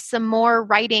see some more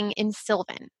writing in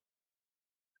Sylvan.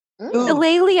 Ooh.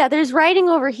 Lelia, there's writing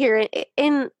over here.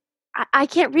 I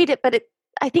can't read it, but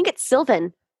I think it's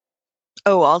Sylvan.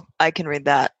 Oh, I can read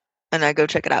that, and I go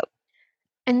check it out.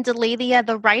 And Delalia,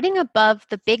 the writing above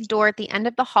the big door at the end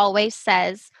of the hallway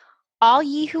says, "All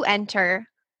ye who enter,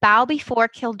 bow before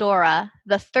Kildora,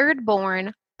 the third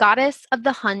born, goddess of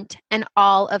the hunt and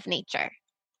all of nature."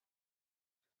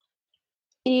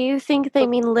 Do you think they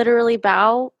mean literally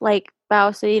bow? Like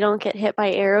bow so you don't get hit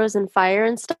by arrows and fire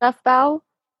and stuff, bow?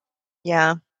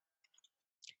 Yeah.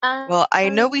 Well, I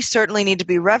know we certainly need to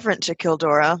be reverent to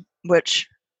Kildora, which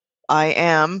I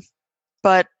am,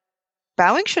 but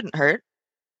bowing shouldn't hurt.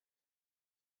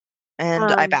 And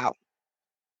I bow.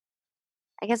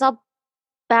 I guess I'll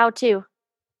bow too.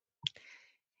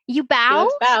 You bow,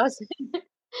 Bows.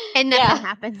 and nothing Yeah.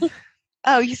 happens.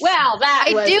 Oh, you Well, that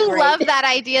I was do great. love that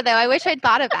idea, though. I wish I'd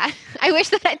thought of that. I wish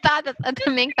that I thought to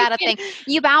make that a thing.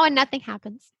 You bow and nothing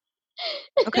happens.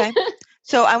 Okay.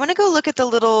 So I want to go look at the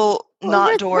little Well, knot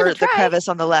worth door, a the try. crevice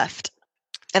on the left.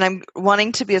 And I'm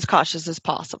wanting to be as cautious as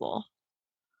possible,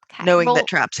 Okay. knowing roll, that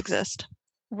traps exist.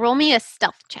 roll me a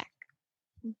stealth check.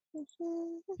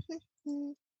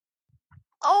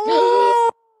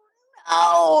 Oh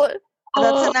no!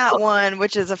 That's a nat 1,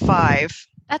 which is a 5.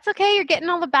 That's okay. You're getting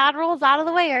all the bad rolls out of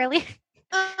the way early.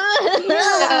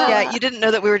 Yeah, you didn't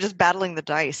know that we were just battling the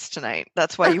dice tonight.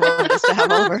 That's why you wanted us to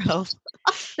have all of our health.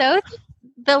 So,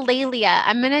 Delalia,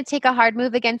 I'm going to take a hard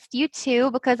move against you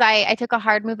too because I took a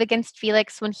hard move against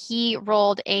Felix when he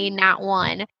rolled a nat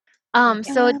 1.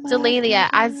 So, Delalia,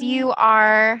 as you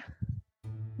are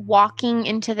walking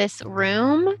into this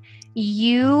room,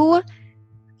 you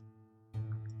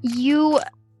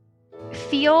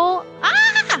feel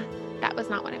that was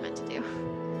not what I meant to do.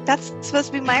 That's supposed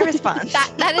to be my response.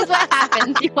 That is what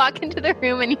happens. You walk into the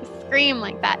room and you scream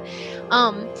like that.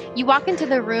 You walk into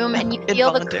the room and you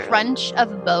feel the Involuntarily. crunch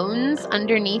of bones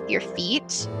underneath your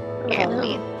feet. Here, let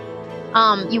me.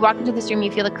 Oh. You walk into this room,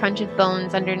 you feel the crunch of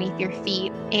bones underneath your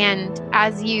feet, and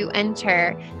as you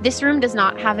enter, this room does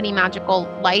not have any magical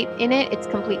light in it. It's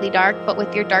completely dark, but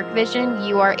with your dark vision,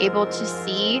 you are able to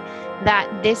see that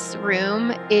this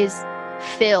room is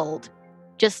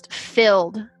just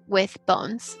filled with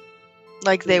bones.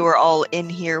 Like they were all in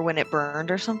here when it burned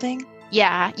or something?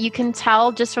 Yeah, you can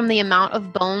tell just from the amount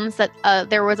of bones that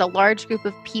there was a large group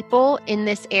of people in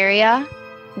this area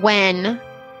when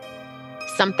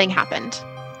something happened.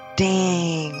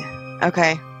 Dang.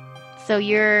 Okay. So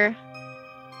and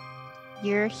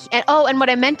what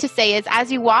I meant to say is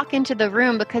as you walk into the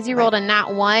room, because you rolled a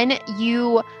nat 1,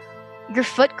 your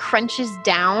foot crunches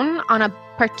down on a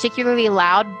particularly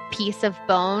loud piece of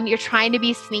bone. You're trying to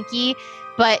be sneaky,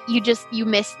 but you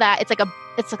miss that. It's like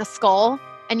a skull,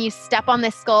 and you step on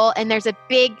this skull, and there's a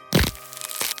big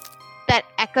that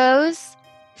echoes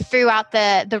throughout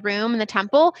the room and the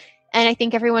temple. And I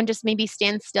think everyone just maybe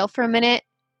stands still for a minute.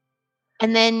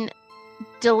 And then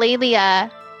Delalia,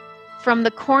 from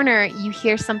the corner, you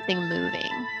hear something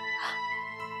moving.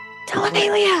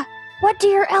 Delalia, what do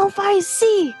your elf eyes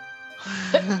see?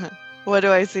 What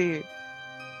do I see?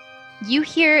 You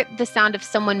hear the sound of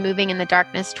someone moving in the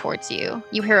darkness towards you.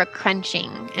 You hear a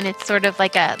crunching, and it's sort of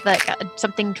like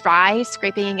something dry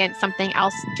scraping against something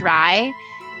else dry.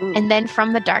 Ooh. And then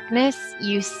from the darkness,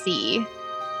 you see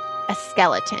a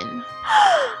skeleton.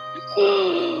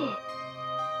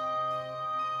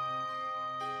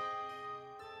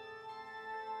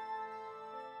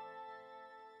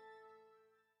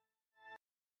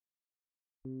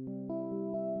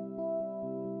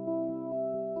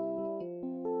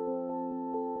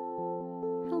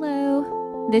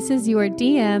 Hello, this is your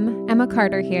DM, Emma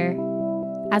Carter here.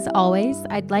 As always,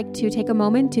 I'd like to take a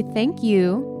moment to thank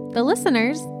you, the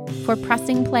listeners, for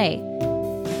pressing play.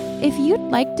 If you'd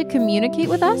like to communicate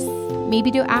with us,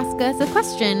 maybe to ask us a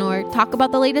question or talk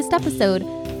about the latest episode,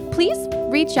 please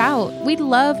reach out. We'd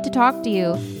love to talk to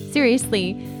you.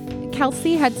 Seriously,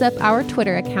 Kelsey heads up our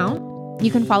Twitter account.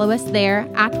 You can follow us there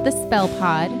at The Spell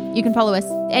Pod. You can follow us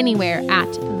anywhere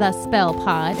at The Spell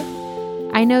Pod.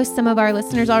 I know some of our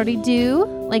listeners already do,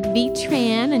 like V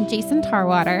Tran and Jason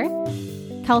Tarwater.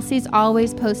 Kelsey's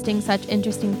always posting such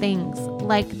interesting things,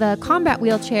 like the combat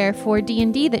wheelchair for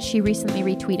D&D that she recently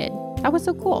retweeted. That was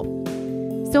so cool.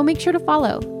 So make sure to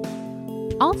follow.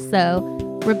 Also,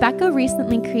 Rebecca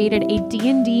recently created a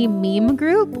D&D meme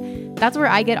group. That's where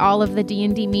I get all of the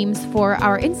D&D memes for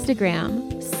our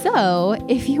Instagram. So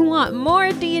if you want more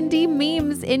D&D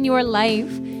memes in your life,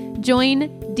 join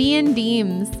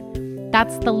D&Deems.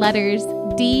 That's the letters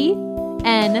D-N-D-E-M-E-S,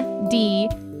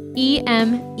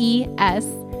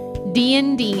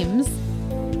 D&Deems.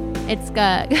 It's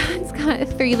got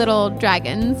 3 little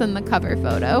dragons in the cover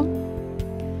photo.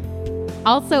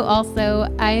 Also,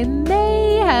 I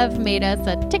may have made us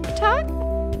a TikTok.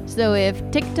 So if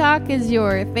TikTok is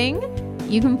your thing,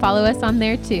 you can follow us on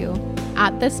there too,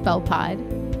 at The Spell Pod.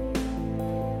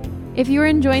 If you're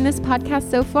enjoying this podcast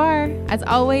so far, as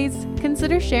always,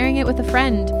 consider sharing it with a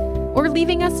friend or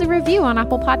leaving us a review on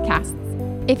Apple Podcasts.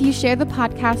 If you share the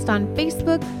podcast on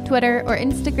Facebook, Twitter, or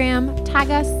Instagram,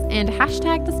 tag us and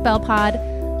hashtag The Spell Pod.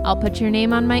 I'll put your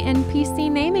name on my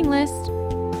NPC naming list.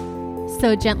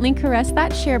 So gently caress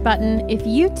that share button if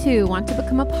you too want to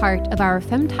become a part of our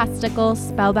fantastical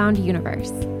Spellbound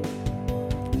universe.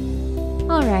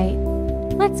 All right,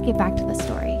 let's get back to the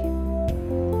story.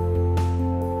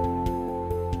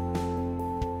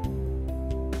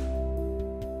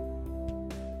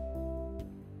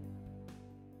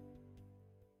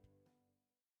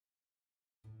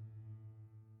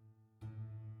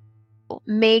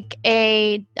 Make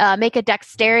a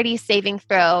dexterity saving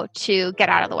throw to get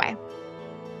out of the way.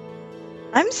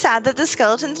 I'm sad that the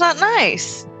skeleton's not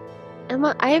nice.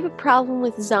 Emma, I have a problem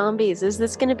with zombies. Is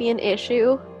this going to be an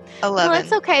issue? 11. Well,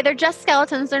 it's okay. They're just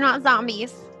skeletons. They're not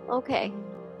zombies. Okay.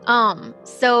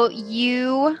 So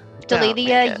you,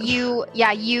 Delilia, Oh,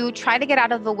 you try to get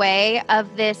out of the way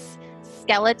of this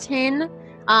skeleton.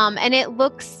 And it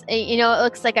looks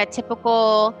like a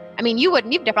typical,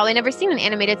 you've probably never seen an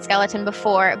animated skeleton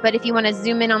before, but if you want to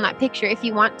zoom in on that picture, if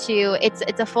you want to, it's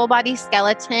a full body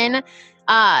skeleton.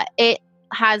 It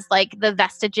has like the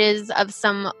vestiges of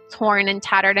some torn and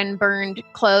tattered and burned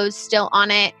clothes still on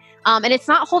it. And it's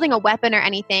not holding a weapon or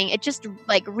anything. It just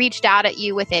like reached out at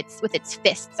you with its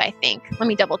fists, I think. Let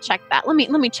me double check that. Let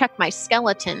me check my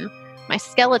skeleton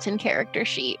character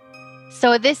sheet.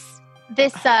 So this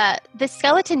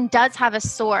skeleton does have a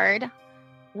sword,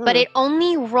 but it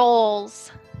only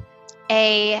rolls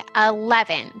a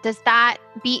 11. Does that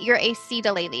beat your AC,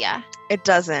 Delilia? It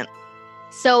doesn't.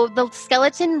 So the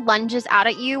skeleton lunges out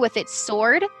at you with its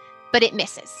sword, but it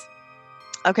misses.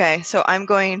 Okay, so I'm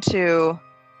going to...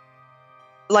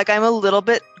 I'm a little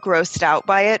bit grossed out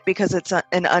by it because it's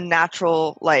an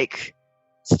unnatural,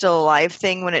 still alive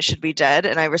thing when it should be dead,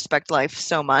 and I respect life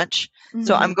so much. Mm-hmm.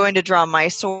 So I'm going to draw my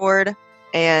sword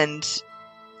and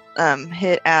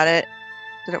hit at it.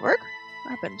 Did it work?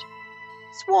 What happened?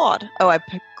 Sword. Oh, I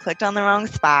clicked on the wrong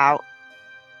spout.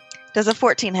 Does a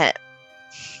 14 hit?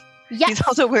 Yes. He's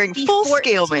also wearing full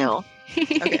scale mail.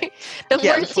 Okay. The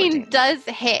 14 does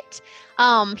hit.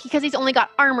 Because he's only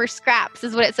got armor scraps,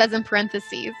 is what it says in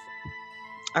parentheses.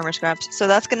 Armor scraps. So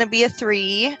that's going to be a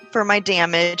 3 for my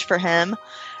damage for him.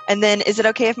 And then is it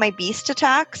okay if my beast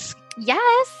attacks?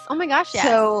 Yes. Oh my gosh, yes.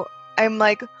 So I'm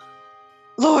like,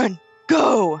 Lauren,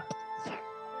 go.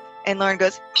 And Lauren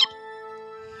goes,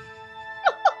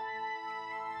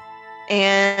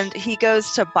 and he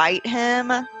goes to bite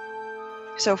him.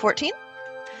 So 14?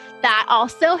 That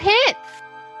also hits.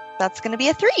 That's going to be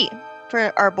a 3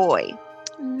 for our boy.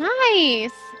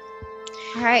 Nice.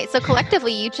 All right. So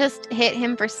collectively, you just hit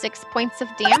him for 6 points of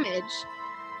damage.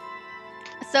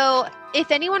 So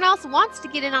if anyone else wants to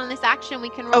get in on this action,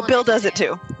 we can roll. Oh, Bill does it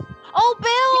too.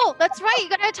 Oh, Bill! That's right. You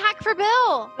gotta attack for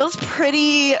Bill. Bill's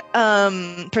pretty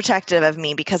protective of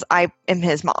me because I am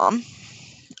his mom.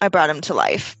 I brought him to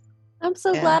life. I'm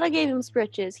so Yeah. glad I gave him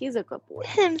stretches. He's a good boy.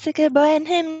 Him's a good boy and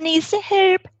him needs to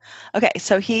help. Okay,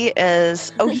 so he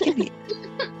is. Oh, he can be.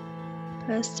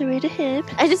 Press the way to hip.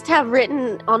 I just have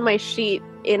written on my sheet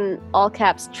in all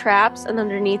caps traps and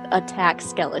underneath attack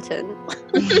skeleton.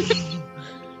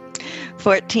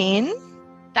 14.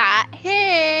 That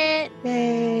hit.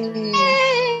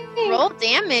 Yay. Roll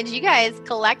damage. You guys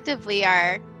collectively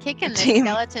are kicking the Team-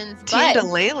 skeleton's Team butt.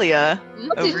 Delalia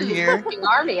over here. Fucking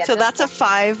army at So this that's a point.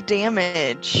 5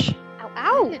 damage. Ow,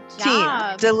 ow. Good Team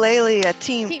job. Delalia.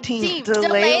 Team Team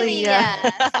Delalia.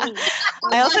 Delalia.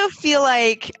 I also feel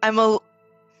like I'm a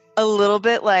little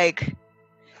bit like,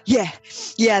 yeah,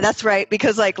 that's right.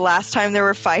 Because like last time there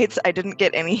were fights, I didn't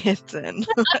get any hits in.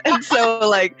 And so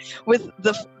like with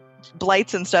the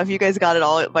blights and stuff, you guys got it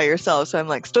all by yourselves. So I'm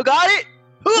like, still got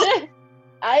it.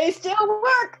 I still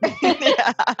work.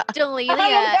 Yeah. I Delalia.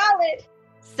 got it.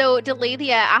 So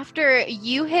Delalia, after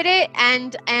you hit it,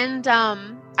 and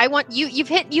I want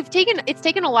it's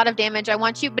taken a lot of damage. I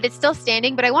want you, but it's still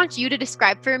standing. But I want you to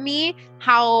describe for me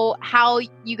how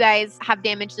you guys have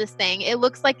damaged this thing. It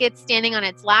looks like it's standing on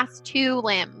its last 2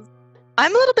 limbs.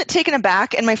 I'm a little bit taken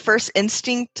aback, and my first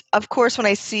instinct, of course, when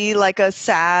I see like a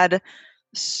sad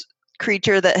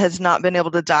creature that has not been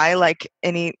able to die, like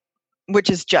which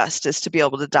is just, is to be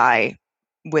able to die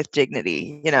with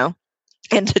dignity, you know,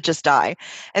 and to just die.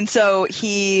 And so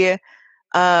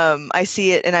I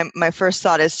see it, and my first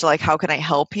thought is to like, how can I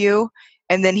help you?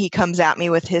 And then he comes at me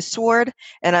with his sword,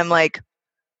 and I'm like,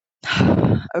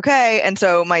 okay. And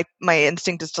so my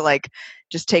instinct is to like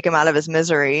just take him out of his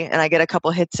misery, and I get a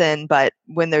couple hits in, but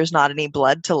when there's not any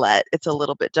blood to let, it's a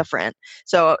little bit different.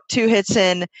 So 2 hits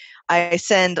in, I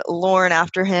send Lorne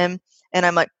after him, and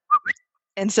I'm like,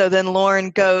 and so then Lorne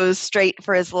goes straight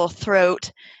for his little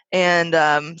throat,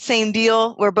 and same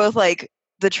deal. We're both like,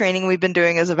 the training we've been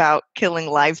doing is about killing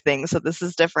live things, so this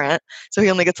is different. So he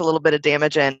only gets a little bit of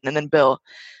damage in, and then Bill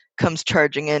comes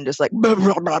charging in just like blah,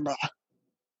 blah, blah, blah.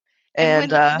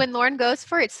 And when Lorne goes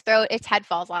for its throat, its head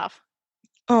falls off.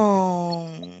 oh,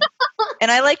 and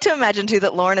I like to imagine too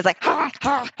that Lorne is like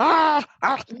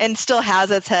and still has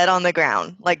its head on the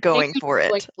ground, like going for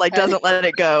it, like doesn't let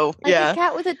it go. Like Yeah. a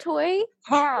cat with a toy.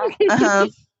 Uh-huh.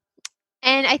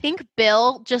 And I think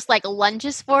Bill just like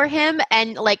lunges for him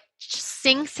and like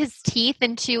sinks his teeth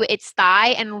into its thigh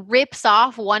and rips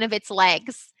off one of its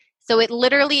legs. So it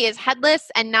literally is headless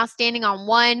and now standing on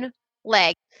one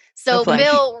leg. So Oh, boy.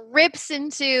 Bill rips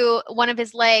into one of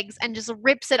his legs and just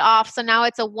rips it off. So now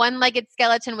it's a one-legged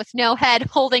skeleton with no head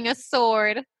holding a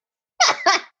sword.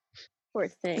 And Poor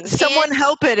thing. Someone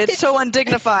help it! It's so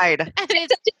undignified.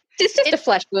 it's It's just a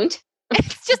flesh wound.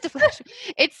 it's just a flash.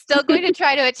 It's still going to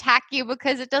try to attack you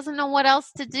because it doesn't know what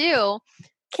else to do.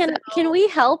 Can we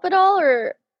help at all,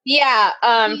 or Yeah.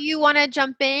 Do you want to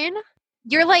jump in?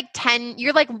 You're like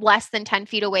less than 10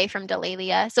 feet away from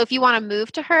Delalia. So if you want to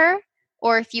move to her,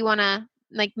 or if you want to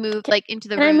like move like into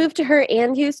the can I room. move to her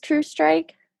and use True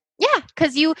Strike? Yeah,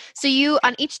 because you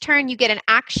on each turn you get an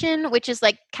action, which is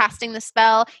like casting the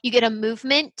spell. You get a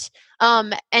movement,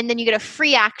 and then you get a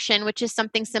free action, which is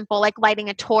something simple like lighting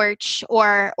a torch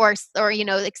or you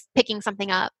know like picking something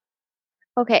up.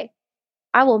 Okay,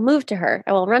 I will move to her.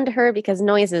 I will run to her because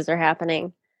noises are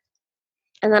happening,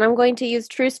 and then I'm going to use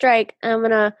True Strike. I'm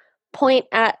going to point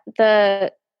at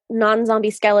the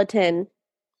non-zombie skeleton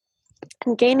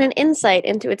and gain an insight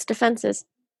into its defenses.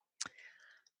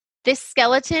 This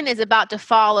skeleton is about to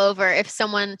fall over if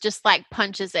someone just like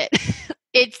punches it.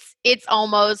 It's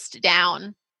almost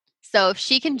down. So if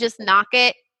she can just knock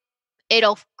it,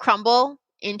 it'll crumble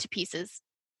into pieces.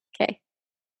 Okay,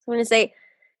 so I'm going to say,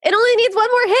 it only needs one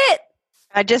more hit.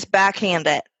 I just backhand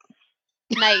it.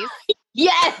 Nice.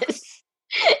 Yes.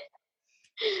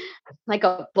 Like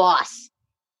a boss.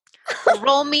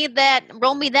 roll me that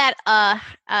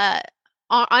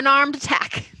unarmed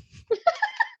attack.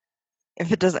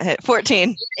 If it doesn't hit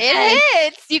 14, It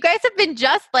hits. You guys have been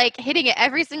just like hitting it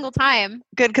every single time.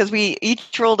 good because we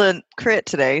each rolled a crit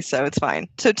today, so it's fine.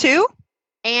 So 2.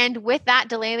 And with that,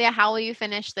 Delalia, how will you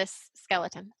finish this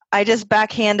skeleton? I just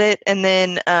backhand it, and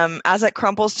then as it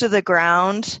crumples to the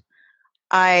ground,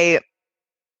 I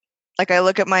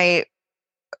look at my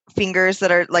fingers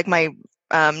that are like my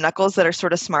knuckles that are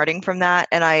sort of smarting from that,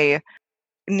 and I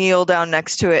kneel down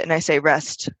next to it and I say,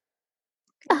 "Rest,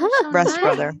 rest,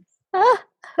 brother."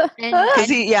 And Because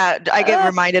I get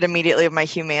reminded immediately of my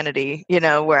humanity, you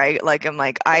know, where I'm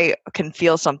like, I can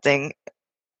feel something,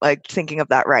 like thinking of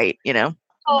that, right, you know.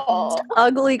 Oh.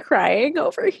 Ugly crying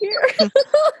over here.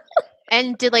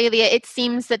 And Delalia, it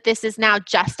seems that this is now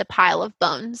just a pile of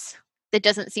bones. It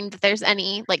doesn't seem that there's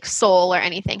any like soul or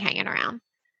anything hanging around.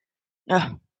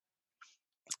 Ugh.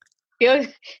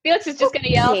 Felix is just going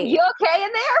to yell, Okay. "You okay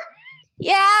in there?"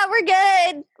 Yeah, we're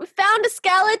good. We found a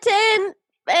skeleton,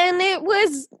 and it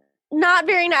was not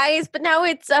very nice. But now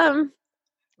it's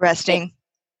Resting.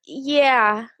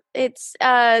 yeah, it's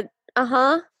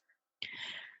uh-huh.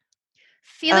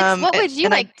 Felix, what would you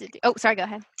and I- like to do? Oh, sorry, go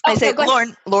ahead. I Oh, say, no, go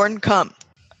ahead. Lorne, come.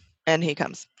 And he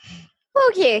comes.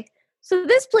 Okay, so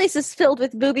this place is filled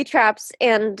with booby traps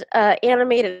and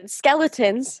animated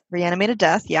skeletons. Reanimated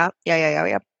death. Yeah.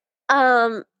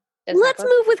 Does Let's that go-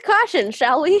 move with caution,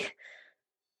 shall we?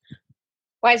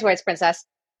 Wise words, princess.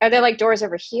 Are there like doors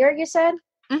over here, you said?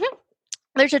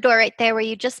 There's a door right there where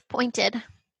you just pointed.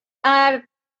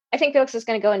 I think Felix is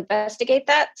going to go investigate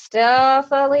that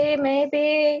stealthily,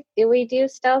 maybe. Do we do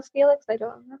stealth, Felix? I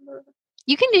don't remember.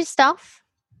 You can do stealth.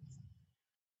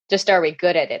 Just are we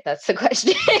good at it? That's the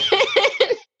question.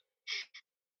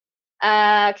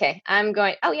 Okay, I'm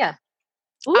going. Oh, yeah.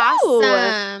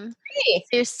 Awesome. Hey.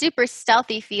 So you're super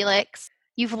stealthy, Felix.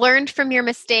 You've learned from your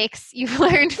mistakes. You've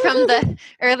learned from the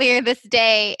earlier this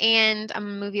day, and I'm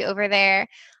gonna move you over there.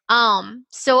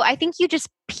 So I think you just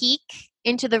peek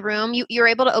into the room. You're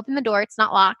able to open the door. It's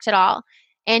not locked at all.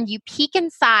 And you peek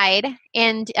inside,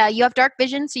 and you have dark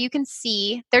vision, so you can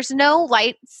see. There's no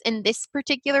lights in this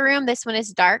particular room. This one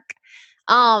is dark.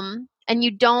 And you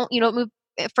don't move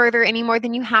further any more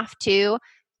than you have to.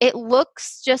 It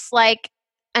looks just like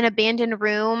an abandoned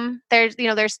room. There's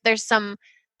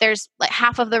like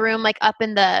half of the room like up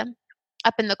in the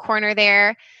corner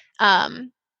there.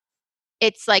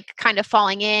 It's like kind of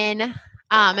falling in.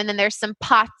 And then there's some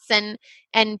pots and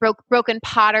broken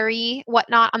pottery,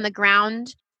 whatnot on the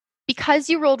ground. Because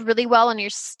you rolled really well on your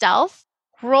stealth,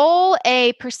 roll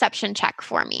a perception check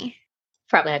for me.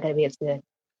 Probably not going to be as good.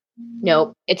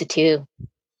 Nope, it's a 2.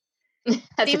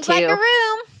 That's Seems a 2. like a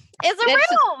room. It's a That's-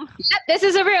 room. Yep, this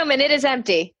is a room and it is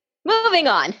empty. Moving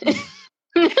on.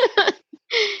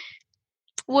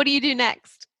 What do you do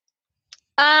next?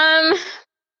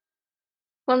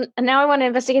 Well, now I want to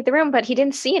investigate the room, but he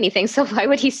didn't see anything, so why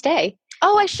would he stay?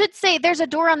 Oh, I should say there's a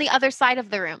door on the other side of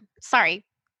the room. Sorry.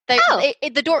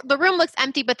 The room looks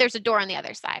empty, but there's a door on the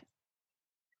other side.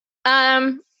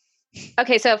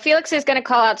 Okay, so Felix is going to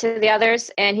call out to the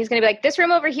others, and he's going to be like, "This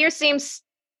room over here seems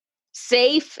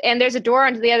safe, and there's a door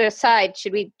onto the other side.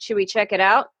 Should we check it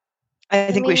out?" I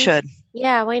think we mean- should.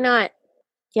 Yeah, why not?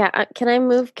 Yeah, can I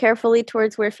move carefully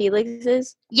towards where Felix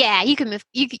is? Yeah, you can move.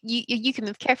 You can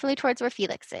move carefully towards where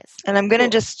Felix is. And I'm going to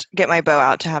Cool. just get my bow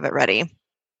out to have it ready,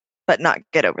 but not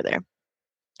get over there.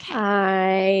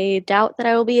 I doubt that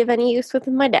I will be of any use with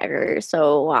my dagger,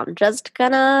 so I'm just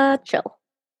gonna chill.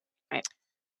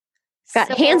 Got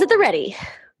hands at the ready.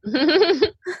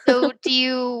 So, do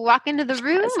you walk into the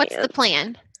room? Yes, What's the hands.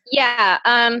 plan?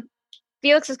 Yeah,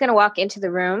 Felix is going to walk into the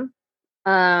room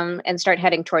and start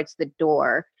heading towards the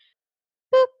door.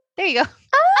 There you go. Okay.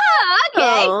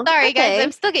 Oh, Sorry, guys. okay.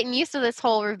 I'm still getting used to this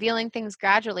whole revealing things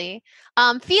gradually.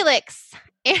 Felix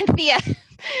and Thea,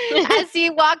 as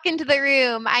you walk into the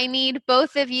room, I need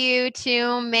both of you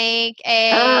to make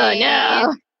a. Oh,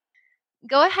 no.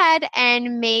 Go ahead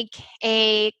and make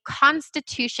a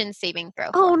Constitution saving throw.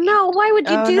 Oh for me. no, why would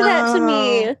you Oh, do that to no.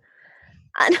 me?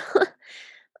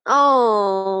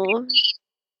 Oh,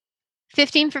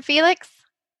 15 for Felix.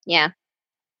 Yeah.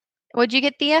 What'd you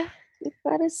get, Thea? you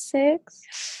got a 6.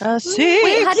 Six.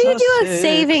 Wait, how do you do a six.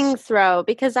 saving throw?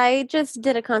 Because I just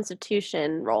did a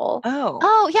Constitution roll. Oh.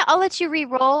 Oh, yeah, I'll let you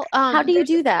re-roll. How do you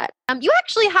do that? You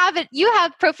actually have it. You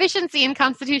have proficiency in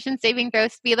Constitution saving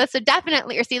throws, Felix. So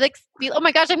definitely, or Felix. Oh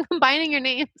my gosh, I'm combining your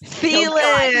names.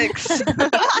 Felix.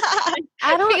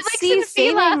 I don't Felix see and Fela.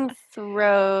 saving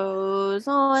throws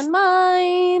on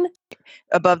mine.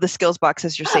 Above the skills box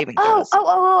is your saving throws.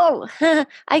 Oh.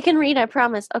 I can read, I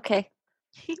promise. Okay.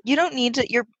 You don't need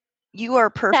to. You are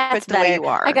perfect That's the way better. you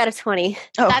are. I got a 20.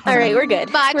 Oh, That's all right, we're good.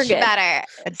 Much We're good. better.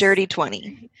 a dirty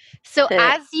 20. So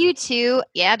Yeah. as you two,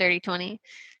 dirty 20.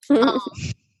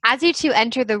 As you two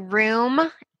enter the room,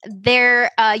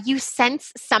 there you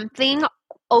sense something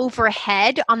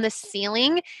overhead on the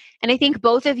ceiling, and I think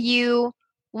both of you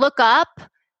look up,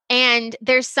 and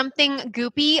there's something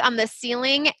goopy on the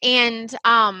ceiling, and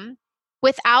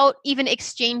without even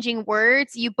exchanging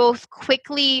words, you both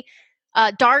quickly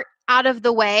dart out of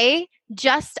the way,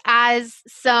 just as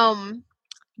some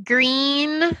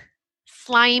green,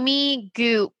 slimy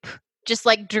goop just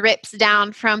like drips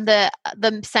down from the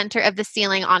center of the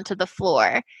ceiling onto the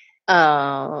floor.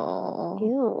 Oh.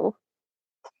 Ew.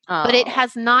 But it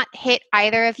has not hit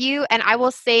either of you. And I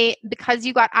will say, because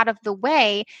you got out of the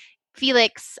way,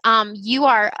 Felix, you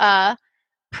are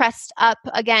pressed up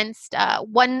against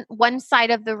one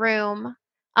side of the room,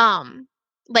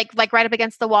 like right up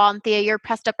against the wall, and Thea, you're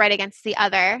pressed up right against the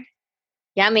other.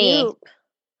 Yummy. Goop.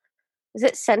 Is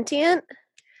it sentient?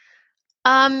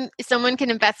 Someone can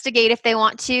investigate if they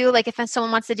want to. Like if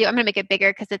someone wants to do, I'm gonna make it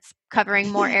bigger because it's covering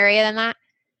more area than that.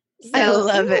 I So,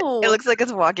 love it. Ew. It looks like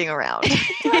it's walking around.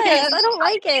 Yes, I don't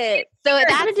like it. so I'm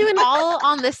that's doing- all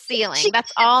on the ceiling.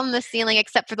 That's all on the ceiling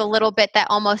except for the little bit that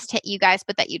almost hit you guys,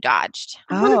 but that you dodged.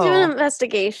 I want to do Oh. an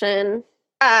investigation.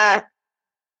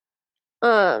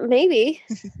 Maybe.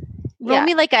 Roll Yeah.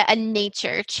 me like a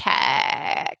nature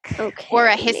check. Okay. Or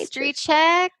a nature. history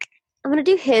check. I'm gonna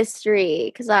do history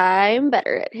because I'm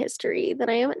better at history than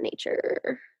I am at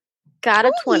nature. Got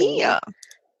a 20. Yeah.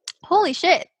 Holy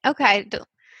shit. Okay.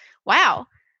 Wow.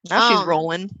 Now she's Um,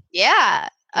 rolling. Yeah.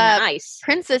 Nice.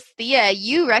 Princess Thea,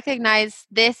 you recognize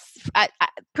this.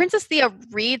 Princess Thea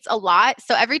reads a lot,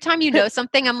 so every time you know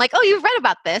something, I'm like, "Oh, you've read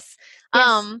about this."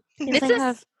 Yes. This I is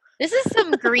have. this is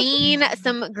some green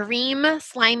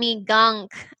slimy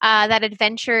gunk that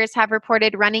adventurers have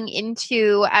reported running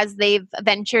into as they've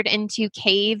ventured into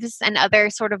caves and other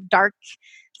sort of dark,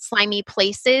 slimy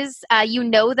places. You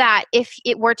know that if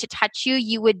it were to touch you,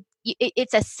 you would.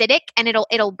 It's acidic and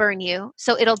it'll burn you.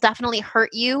 So it'll definitely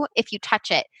hurt you if you touch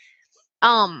it.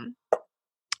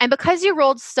 And because you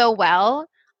rolled so well,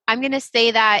 I'm going to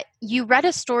say that you read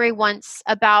a story once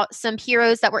about some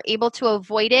heroes that were able to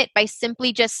avoid it by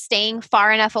simply just staying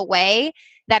far enough away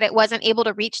that it wasn't able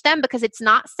to reach them because it's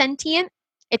not sentient.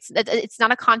 It's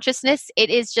not a consciousness.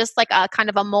 It is just like a kind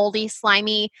of a moldy,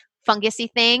 slimy,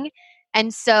 fungusy thing.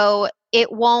 And so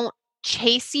it won't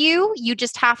chase you. You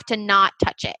just have to not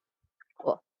touch it.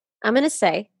 I'm gonna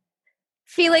say,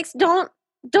 Felix, don't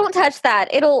touch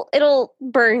that. It'll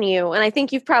burn you. And I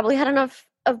think you've probably had enough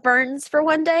of burns for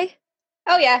one day.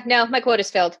 Oh yeah, no, my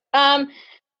quota's filled.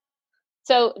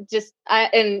 So just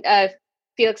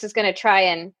Felix is gonna try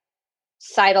and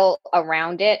sidle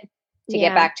around it to Yeah.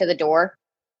 get back to the door.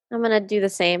 I'm gonna do the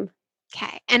same.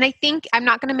 Okay. And I think I'm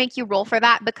not going to make you roll for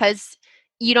that because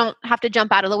you don't have to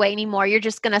jump out of the way anymore. You're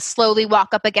just going to slowly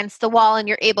walk up against the wall and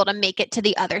you're able to make it to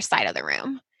the other side of the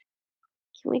room.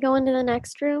 Can we go into the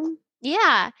next room?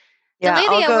 Yeah. Yeah, I'll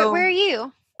Delalia, go. where are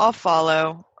you? I'll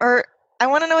follow. Or I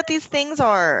want to know what these things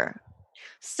are.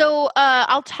 So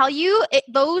I'll tell you,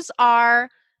 those are,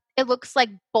 it looks like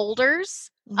boulders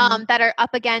that are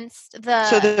up against the.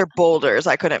 So they're boulders.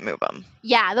 I couldn't move them.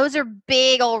 Yeah, those are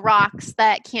big old rocks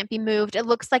that can't be moved. It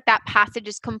looks like that passage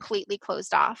is completely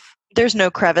closed off. There's no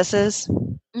crevices.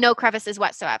 No crevices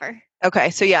whatsoever. Okay,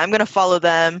 so yeah, I'm gonna follow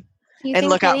them. Do you And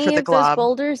think look out any for the of those glob.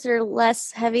 boulders are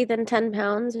less heavy than 10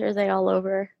 pounds, or are they all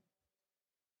over?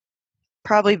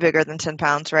 Probably bigger than 10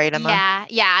 pounds, right, Emma?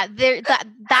 Yeah.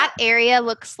 That area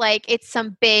looks like it's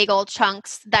some big old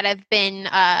chunks that have been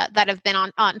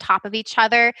on top of each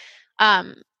other.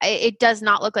 It does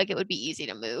not look like it would be easy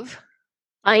to move.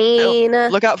 Fine.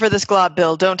 Look out for this glob,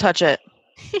 Bill. Don't touch it.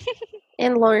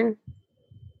 And Lauren,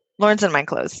 Lauren's in my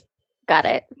clothes. got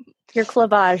it. Your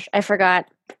clavage. I forgot.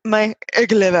 My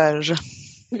clavage.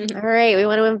 All right, we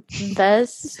want to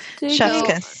investigate. Chef's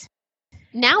kiss.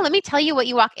 Now let me tell you what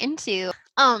you walk into.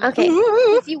 Okay.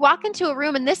 If you walk into a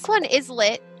room, and this one is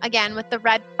lit again with the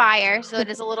red fire, so it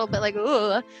is a little bit like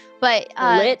ooh. But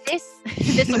Lit? this room,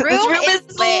 This room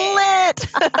is lit.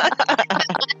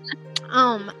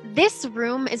 This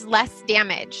room is less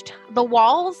damaged. The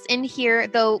walls in here,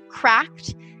 though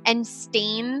cracked and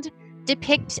stained,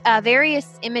 depict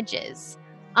various images.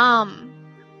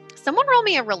 Someone roll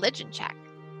me a religion check.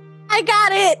 I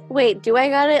got it. Wait, do I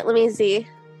got it? Let me see.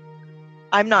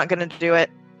 I'm not gonna do it.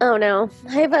 Oh no,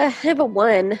 I have a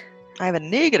 1. I have a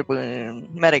negative one.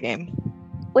 Metagame.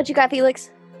 What you got, Felix?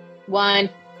 1.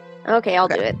 Okay, I'll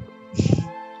do Okay. it.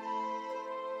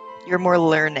 You're more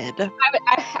learned.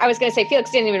 I was gonna say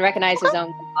Felix didn't even recognize his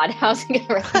own god. How's he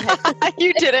gonna recognize?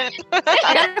 You didn't.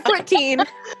 I got a 14.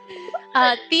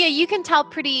 Thea, you can tell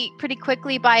pretty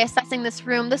quickly by assessing this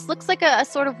room. This looks like a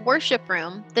sort of worship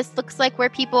room. This looks like where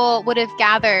people would have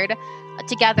gathered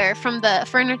together from the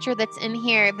furniture that's in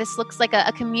here. This looks like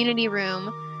a community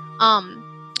room.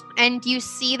 And you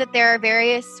see that there are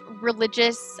various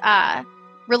religious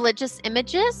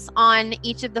images on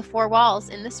each of the 4 walls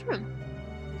in this room.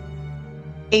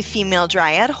 A female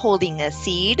dryad holding a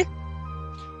seed.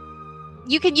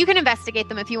 You can investigate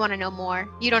them if you want to know more.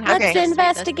 You don't have Let's to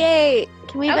investigate.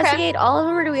 Can we Okay. investigate all of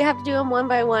them, or do we have to do them one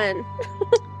by one?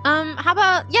 How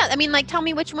about tell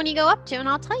me which one you go up to and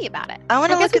I'll tell you about it. I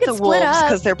want to I guess look we at the could split wolves up.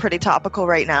 because they're pretty topical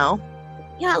right now.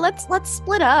 Yeah, let's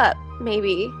split up,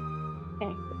 maybe.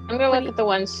 I'm gonna look at the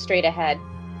ones straight ahead.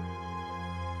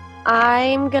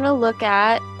 I'm gonna look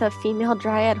at the female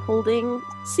dryad holding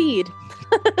seed.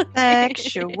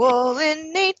 Sexual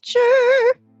in nature.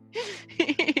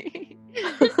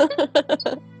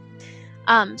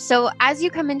 So as you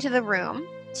come into the room,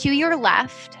 to your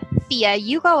left, Thea,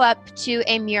 you go up to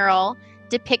a mural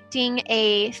depicting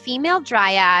a female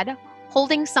dryad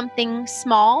holding something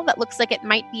small that looks like it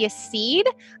might be a seed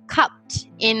cupped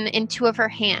in two of her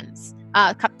hands,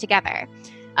 cupped together.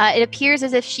 It appears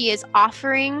as if she is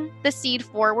offering the seed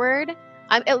forward.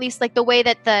 At least like the way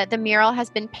that the mural has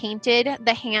been painted,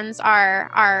 the hands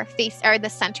are the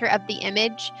center of the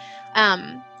image.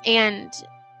 And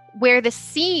where the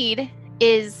seed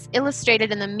is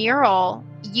illustrated in the mural,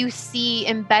 you see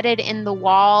embedded in the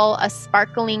wall a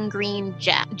sparkling green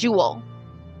jewel.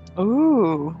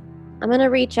 Ooh. I'm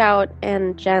gonna reach out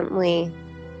and gently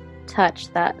touch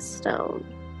that stone.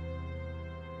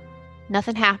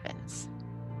 Nothing happens.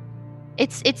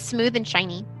 It's smooth and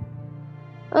shiny.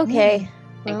 Okay.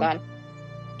 Thank Well,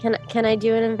 God. Can I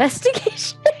do an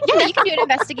investigation? Yeah, you can do an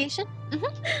investigation.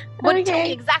 Tell me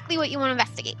Okay. exactly what you want to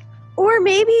investigate. Or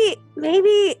maybe.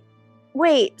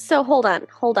 Wait. So hold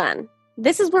on.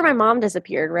 This is where my mom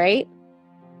disappeared, right?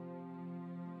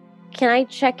 Can I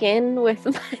check in with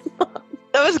my mom?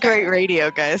 That was great radio,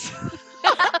 guys.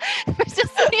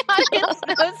 Just so the audience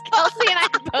knows, Kelsey and I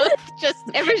both just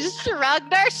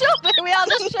shrugged our shoulders. We all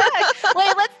just shrugged.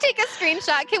 Wait, let's take a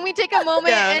screenshot. Can we take a moment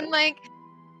Yeah. and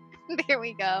there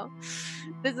we go.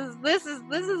 This is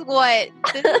what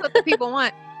the people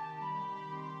want.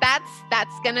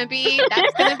 That's gonna be it.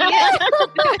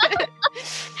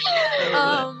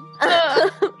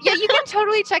 Yeah, you can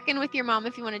totally check in with your mom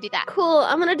if you want to do that. Cool.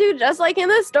 I'm gonna do just like in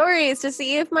the stories to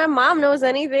see if my mom knows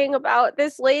anything about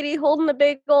this lady holding the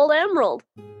big gold emerald.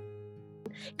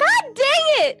 God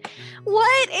dang it!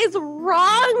 What is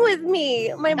wrong with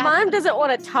me? My mom doesn't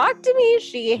want to talk to me.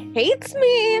 She hates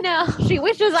me. No. She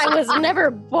wishes I was never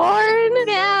born.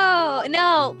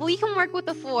 No. We can work with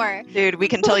the 4. Dude, we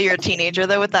can tell you're a teenager,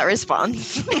 though, with that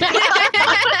response.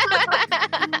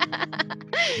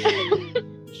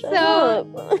 Shut So-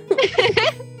 up.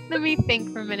 Let me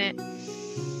think for a minute.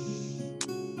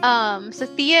 So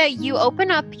Thea, you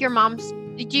open up your mom's.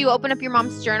 Did you open up your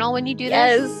mom's journal when you do this?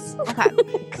 Yes. Okay.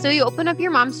 So you open up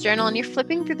your mom's journal and you're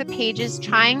flipping through the pages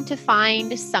trying to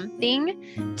find something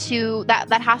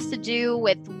that has to do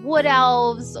with wood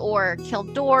elves or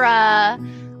Kildora.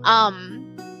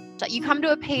 So you come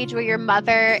to a page where your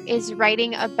mother is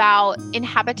writing about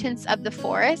inhabitants of the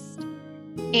forest.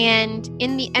 And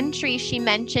in the entry, she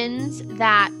mentions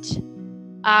that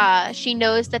she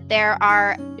knows of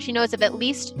at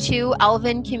least 2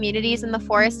 elven communities in the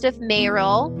forest of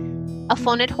Meryl,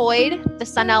 Afonethoid, the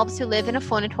sun elves who live in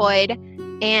Afonethoid,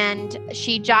 and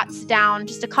she jots down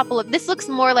just a couple of. This looks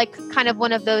more like kind of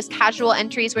one of those casual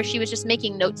entries where she was just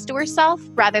making notes to herself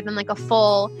rather than like a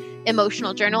full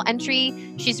emotional journal entry.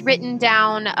 She's written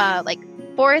down like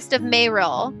Forest of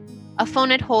Meryl,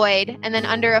 Afonethoid, and then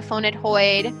under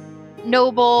Afonethoid,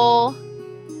 noble,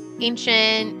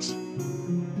 ancient.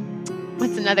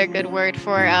 What's another good word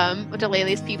for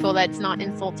Delale's people that's not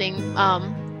insulting? Like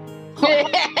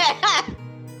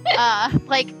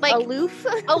Aloof.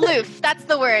 aloof. That's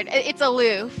the word. It's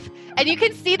aloof. And you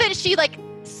can see that she like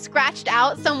scratched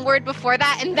out some word before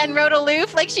that and then wrote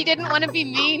aloof, like she didn't want to be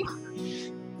mean.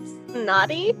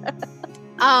 Naughty.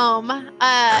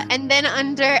 And then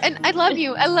under, and I love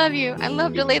you. I love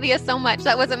Delalia so much.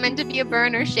 That wasn't meant to be a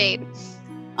burn or shade.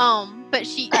 But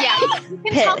you can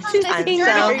tell from She's this being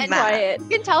journal very entry, quiet. you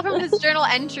can tell from this journal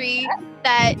entry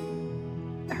that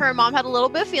her mom had a little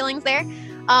bit of feelings there.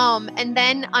 And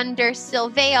then under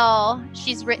Sylvale,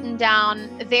 she's written down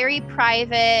very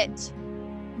private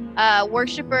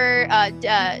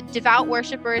devout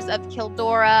worshippers of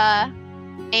Kildora,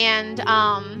 and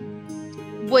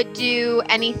would do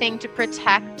anything to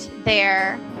protect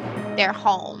their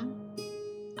home.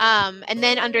 And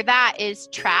then under that is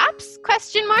traps? ?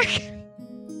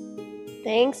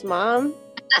 Thanks, Mom.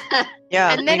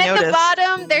 Yeah, And then we at the noticed.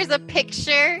 bottom, there's a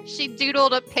picture. She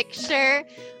doodled a picture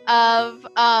of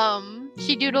a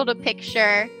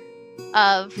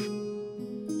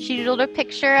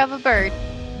bird.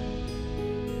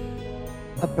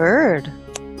 A bird.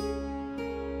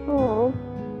 Oh,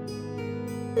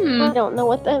 I don't know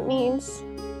what that means.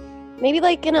 Maybe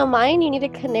like in a mine, you need a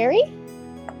canary?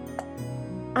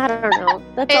 I don't know.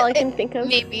 That's all I can think of.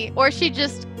 Maybe. Or she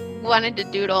just wanted to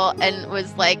doodle and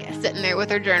was like sitting there with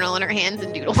her journal in her hands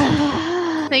and doodled.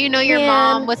 So you know your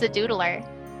mom was a doodler.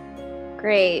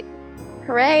 Great.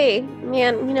 Hooray.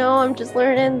 Man, I'm just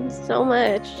learning so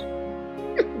much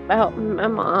about my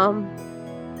mom.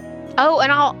 Oh,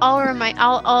 and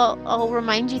I'll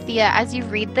remind you, Thea, as you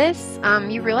read this,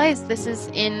 you realize this is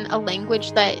in a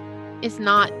language that is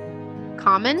not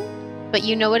common, but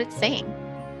you know what it's saying.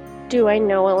 Do I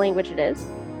know what language it is?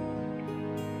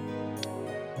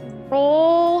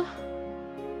 Roll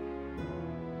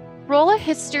a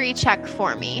history check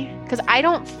for me, because I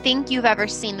don't think you've ever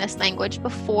seen this language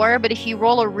before, but if you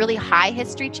roll a really high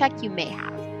history check, you may have.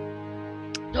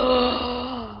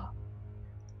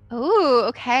 Oh,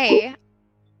 okay.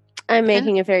 I'm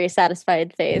making a very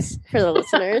satisfied face for the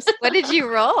listeners. What did you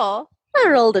roll? I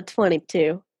rolled a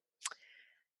 22.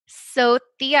 So,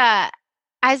 Thea,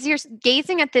 as you're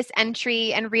gazing at this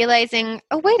entry and realizing,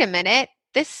 oh, wait a minute,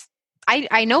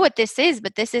 I know what this is,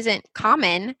 but this isn't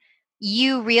common.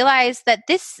 You realize that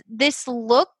this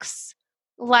looks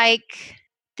like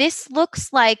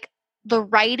the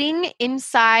writing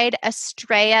inside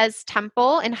Astrea's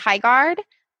temple in Highgard.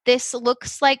 This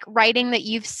looks like writing that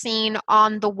you've seen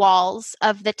on the walls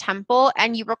of the temple,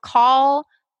 and you recall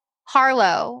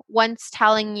Harlow once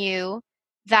telling you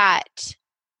that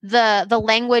the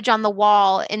language on the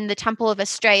wall in the Temple of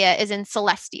Astrea is in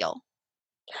Celestial.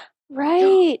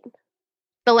 Right.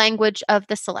 The language of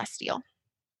the Celestial.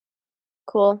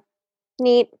 Cool.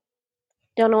 Neat.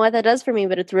 Don't know what that does for me,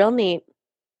 but it's real neat.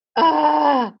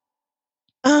 Ah.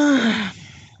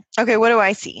 Okay, what do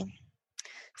I see?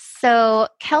 So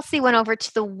Kelsey went over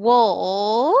to the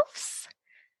wolves.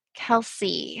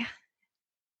 Kelsey.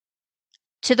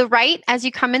 To the right, as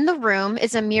you come in the room,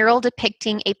 is a mural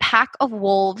depicting a pack of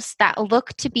wolves that look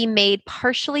to be made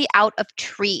partially out of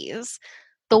trees.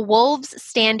 The wolves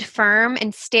stand firm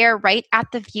and stare right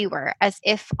at the viewer as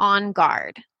if on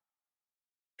guard.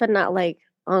 But not like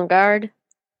on guard.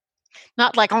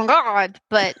 Not like on guard,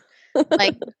 but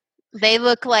like they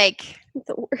look like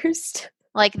The worst.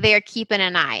 they're keeping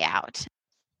an eye out.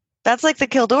 That's like the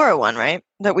Kildora one, right?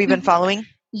 That we've been following?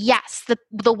 Yes,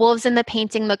 the wolves in the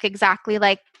painting look exactly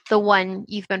like the one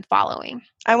you've been following.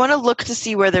 I want to look to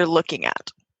see where they're looking at.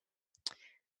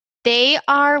 They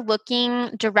are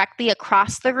looking directly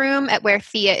across the room at where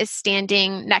Thea is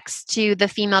standing next to the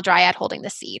female dryad holding the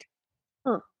seed.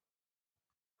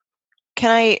 Can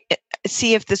I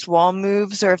see if this wall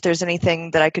moves or if there's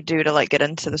anything that I could do to like get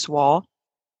into this wall?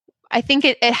 I think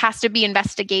it has to be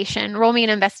investigation. Roll me an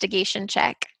investigation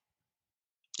check.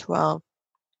 12.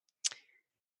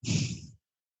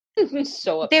 I'm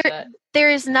so upset.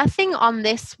 There is nothing on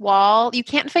this wall. You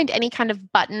can't find any kind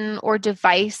of button or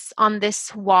device on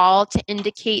this wall to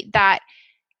indicate that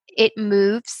it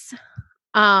moves.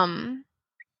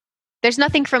 There's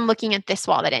nothing from looking at this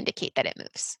wall that indicate that it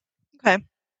moves. Okay.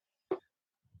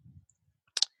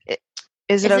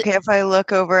 Is it okay if I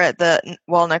look over at the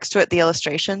wall next to it, the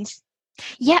illustrations?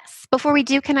 Yes. Before we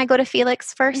do, can I go to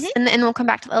Felix first, and then we'll come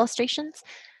back to the illustrations?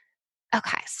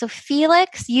 Okay. So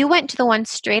Felix, you went to the one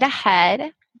straight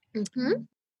ahead. Mm-hmm.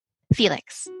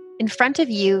 Felix, in front of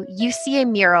you, you see a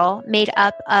mural made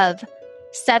up of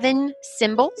 7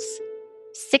 symbols.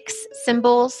 6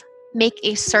 symbols make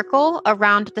a circle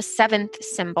around the 7th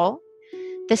symbol.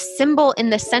 The symbol in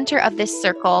the center of this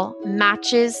circle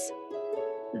matches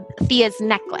Thea's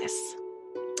necklace.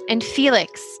 And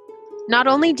Felix, not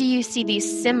only do you see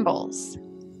these symbols,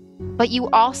 but you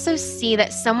also see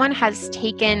that someone has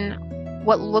taken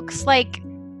what looks like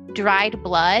dried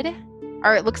blood,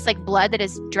 or it looks like blood that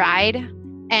is dried,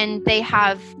 and they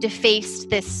have defaced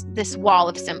this wall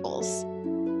of symbols.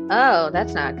 Oh,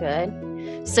 that's not good.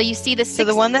 So you see the 6 So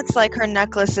the one that's like her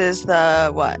necklace is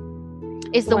the what?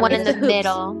 is the one in the hoops.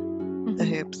 middle. The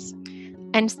hoops.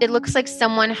 And it looks like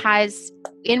someone has,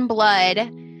 in blood,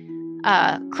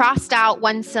 crossed out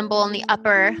one symbol in the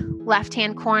upper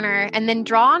left-hand corner and then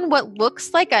drawn what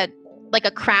looks like a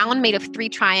crown made of 3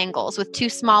 triangles, with 2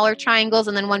 smaller triangles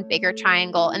and then 1 bigger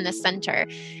triangle in the center.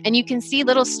 And you can see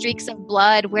little streaks of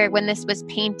blood where when this was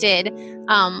painted,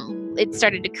 it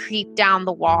started to creep down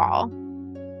the wall.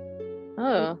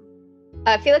 Oh.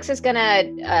 Felix is gonna,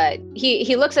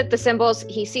 he looks at the symbols,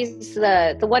 he sees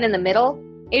the one in the middle.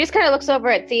 He just kind of looks over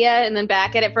at Thea and then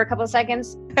back at it for a couple of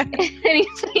seconds. And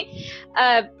he's like,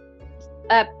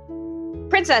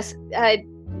 Princess,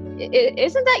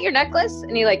 isn't that your necklace?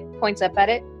 And he like points up at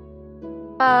it.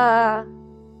 That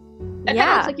kind of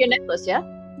Yeah. looks like your necklace, yeah?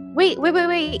 Wait.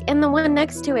 And the one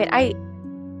next to it, I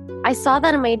saw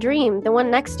that in my dream. The one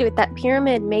next to it, that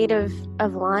pyramid made of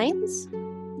lines.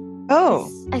 Oh,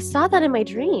 I saw that in my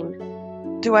dream.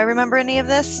 do I remember any of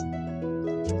this?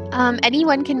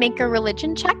 Anyone can make a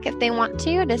religion check if they want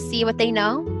to see what they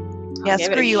know. Yeah, give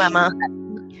it screw a you, Emma.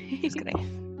 Just kidding.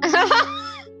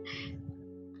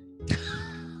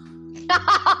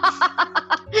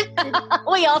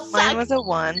 We all Mine suck. was a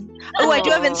 1. Oh, I do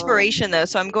have Aw. inspiration though,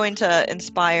 so I'm going to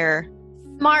inspire.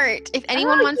 Smart. If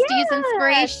anyone Oh, wants to use yes.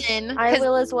 inspiration, I because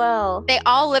will as well. they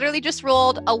all literally just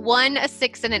rolled a 1, a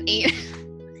 6, and an 8.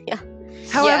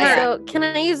 However, Yeah. So can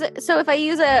I use it? So if I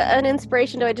use an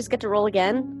inspiration, do I just get to roll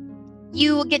again?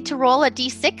 You get to roll a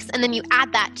d6, and then you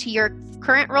add that to your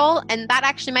current roll, and that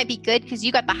actually might be good because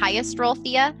you got the highest roll,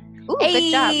 Thea. Ooh,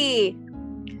 good job. Hey!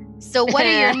 So what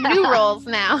are your new rolls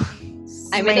now?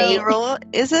 I'm my an 8. roll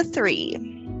is a 3.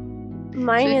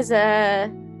 Mine is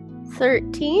a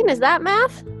 13. Is that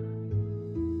math?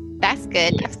 That's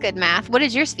good. That's good math. What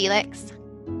is yours, Felix?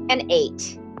 An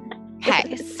 8.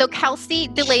 Okay, so Kelsey,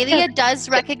 Delalia does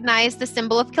recognize the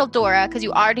symbol of Kildora because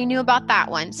you already knew about that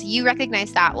one. So you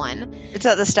recognize that one. Is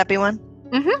that the steppy one?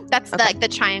 That's Okay. the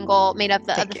triangle made up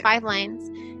of Thank the you. 5 lines.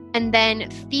 And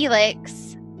then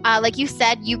Felix, like you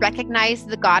said, you recognize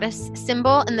the goddess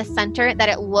symbol in the center, that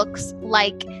it looks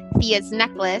like Thea's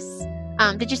necklace.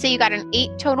 Did you say you got an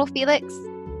 8 total, Felix?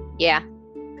 Yeah,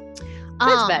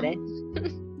 that's about it.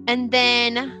 And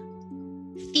then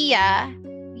Thea,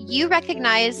 you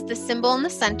recognize the symbol in the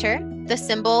center. The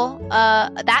symbol,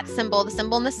 the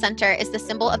symbol in the center is the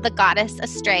symbol of the goddess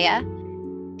Astrea.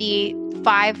 The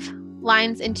 5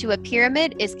 lines into a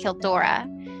pyramid is Kildora.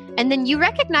 And then you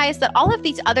recognize that all of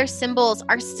these other symbols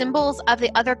are symbols of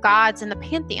the other gods in the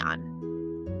pantheon.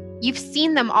 You've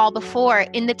seen them all before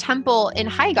in the temple in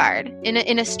Highgard, in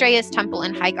Astrea's temple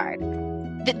in Highgard.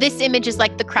 This image is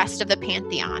like the crest of the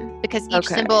pantheon because each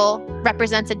Okay. symbol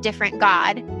represents a different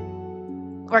god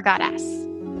or goddess.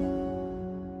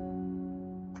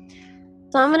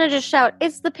 So I'm gonna just shout,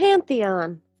 "It's the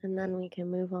Pantheon," and then we can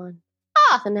move on.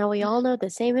 Ah. So now we all know the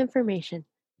same information.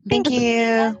 Thank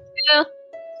you.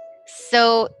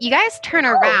 So you guys turn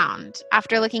around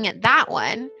after looking at that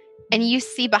one, and you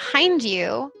see behind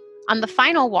you on the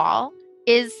final wall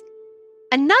is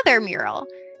another mural.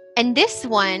 And this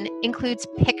one includes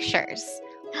pictures.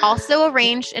 Also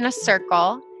arranged in a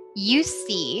circle, you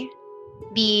see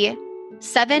the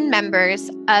 7 members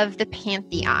of the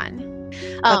pantheon.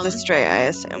 That's Astrea, I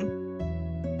assume.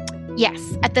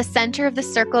 Yes, at the center of the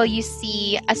circle, you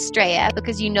see Astrea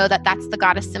because you know that that's the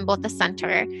goddess symbol at the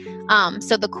center.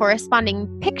 So the corresponding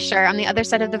picture on the other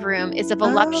side of the room is a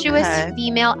voluptuous Okay.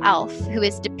 female elf who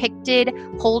is depicted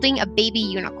holding a baby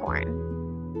unicorn.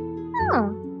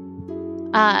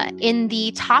 In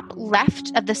the top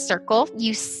left of the circle,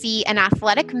 you see an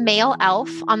athletic male elf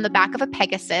on the back of a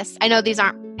Pegasus. I know these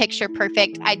aren't picture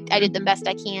perfect. I did the best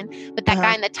I can. But that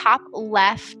guy in the top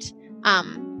left,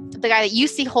 the guy that you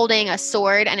see holding a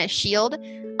sword and a shield,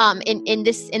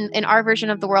 in our version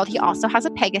of the world, he also has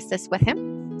a Pegasus with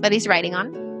him that he's riding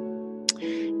on.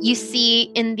 You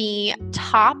see in the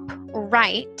top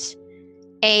right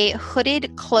a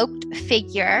hooded, cloaked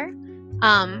figure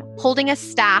holding a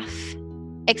staff,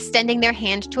 extending their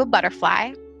hand to a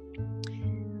butterfly.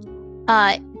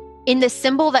 In the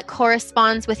symbol that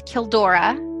corresponds with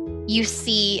Kildora, you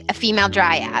see a female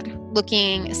dryad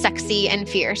looking sexy and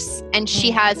fierce, and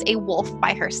she has a wolf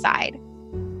by her side.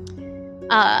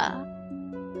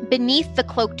 Beneath the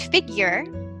cloaked figure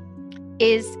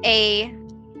is a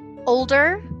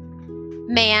older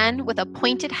man with a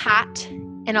pointed hat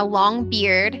and a long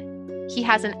beard. He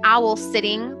has an owl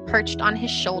sitting perched on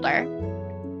his shoulder.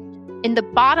 In the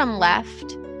bottom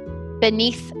left,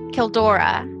 beneath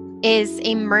Kildora, is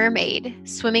a mermaid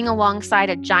swimming alongside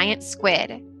a giant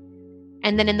squid.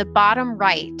 And then in the bottom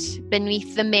right,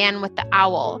 beneath the man with the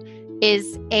owl,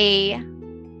 is a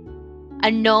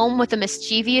gnome with a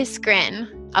mischievous grin.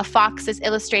 A fox is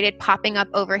illustrated popping up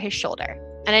over his shoulder.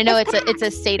 And I know it's a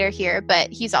satyr here,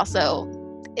 but he's also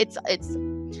it's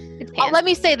let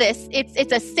me say this.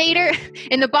 It's a satyr.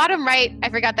 In the bottom right, I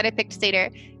forgot that I picked satyr.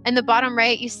 In the bottom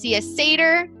right, you see a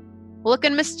satyr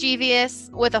looking mischievous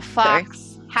with a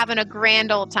fox having a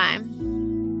grand old time.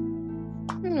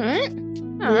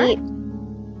 All right. Neat.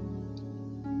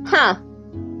 Huh.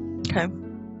 Okay.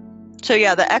 So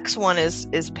yeah, the X one is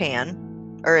Pan,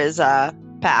 or is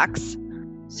Pax.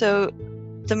 So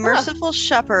the Merciful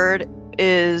Shepherd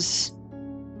is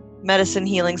Medicine,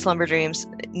 Healing, Slumber Dreams,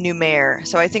 Numair.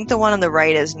 So I think the one on the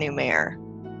right is Numair.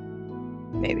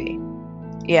 Maybe.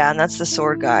 Yeah, and that's the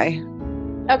sword guy.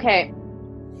 Okay.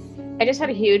 I just had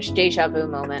a huge deja vu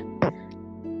moment.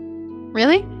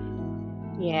 Really?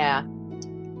 Yeah.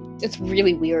 It's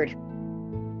really weird.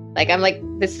 Like, I'm like,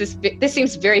 this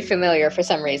seems very familiar for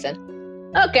some reason.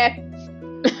 Okay.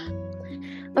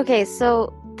 Okay,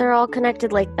 so they're all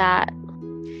connected like that.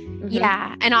 Mhm.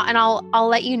 Yeah, and I'll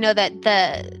let you know that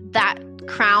that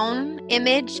crown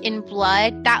image in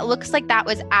blood, that looks like that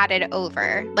was added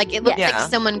over. Like it looks Yeah. like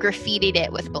someone graffitied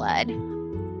it with blood.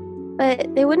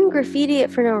 But they wouldn't graffiti it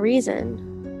for no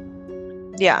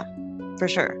reason. Yeah, for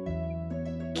sure.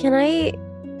 Can I...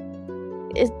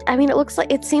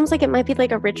 it seems like it might be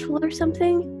like a ritual or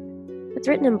something. It's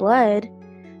written in blood,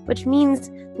 which means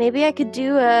maybe I could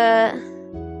do I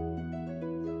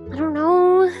don't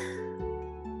know.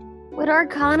 Would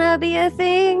Arcana be a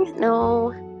thing?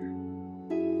 No.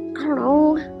 I don't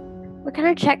know. What kind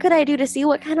of check could I do to see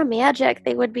what kind of magic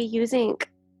they would be using?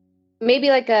 Maybe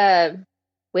like a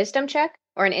wisdom check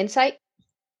or an insight.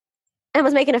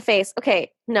 Emma's making a face.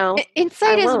 Okay, no.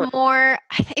 Insight I is won't. more.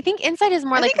 I think insight is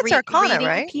more I like think it's Arcana, reading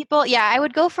right? people. Yeah, I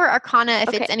would go for Arcana if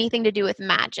Okay. it's anything to do with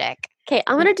magic. Okay,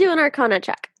 I'm gonna do an Arcana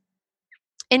check.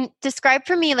 And describe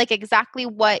for me like exactly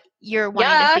what you're wanting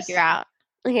to Yes. figure out.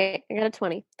 Okay, I got a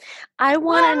 20. I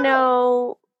want to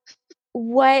know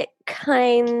what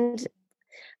kind...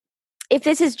 If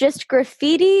this is just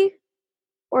graffiti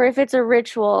or if it's a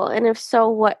ritual, and if so,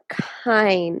 what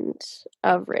kind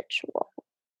of ritual?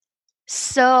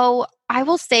 So I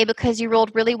will say, because you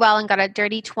rolled really well and got a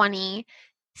dirty 20,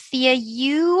 Thea,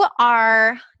 you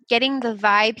are getting the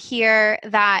vibe here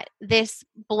that this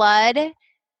blood,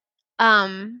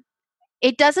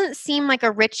 it doesn't seem like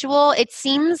a ritual. It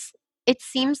seems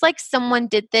like someone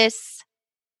did this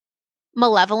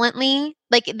malevolently.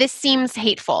 Like, this seems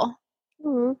hateful.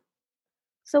 Hmm.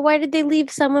 So why did they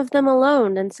leave some of them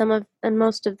alone and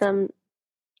most of them?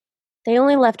 They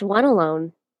only left one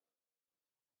alone.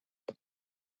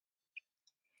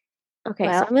 Okay, so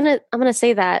Well- I'm gonna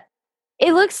say that.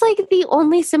 It looks like the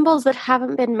only symbols that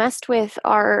haven't been messed with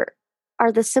are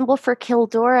the symbol for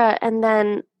Kildora and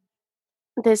then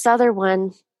this other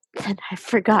one that I've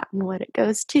forgotten what it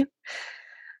goes to.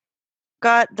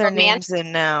 Got their Old man? names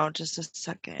in now. Just a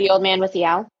second. The old man with the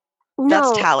owl. That's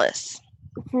No, Talus.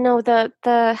 no,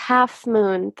 the half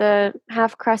moon, the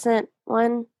half crescent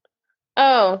one.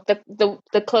 Oh,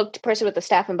 the cloaked person with the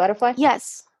staff and butterfly.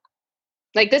 Yes.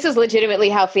 Like, this is legitimately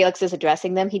how Felix is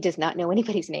addressing them. He does not know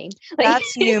anybody's name. Like,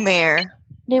 That's Numair.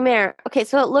 Numair. Okay,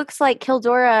 so it looks like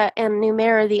Kildora and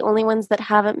Numair are the only ones that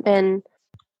haven't been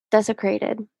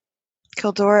desecrated.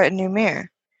 Kildora and Numair.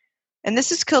 And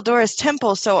this is Kildora's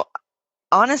temple, so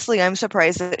honestly, I'm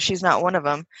surprised that she's not one of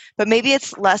them. But maybe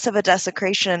it's less of a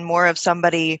desecration and more of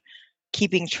somebody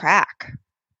keeping track.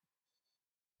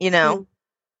 You know?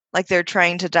 Like they're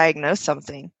trying to diagnose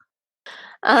something.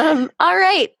 All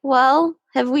right. Well,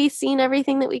 have we seen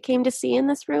everything that we came to see in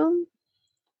this room?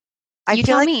 I You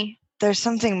feel tell like me. there's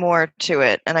something more to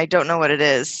it, and I don't know what it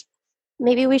is.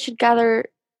 Maybe we should gather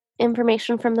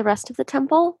information from the rest of the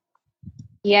temple.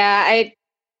 yeah, I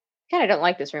kind of don't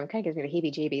like this room. Kind of gives me the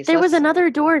heebie-jeebies. There was Let's- another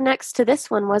door next to this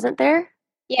one, wasn't there?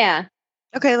 Yeah.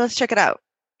 Okay, let's check it out.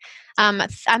 I'm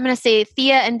going to say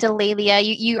Thea and Delalia,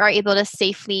 you are able to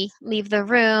safely leave the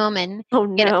room and Oh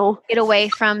Get it. no. get away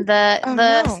from the Oh,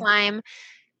 no. slime.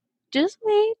 Just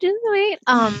wait.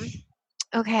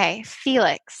 Okay,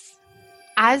 Felix.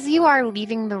 As you are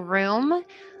leaving the room,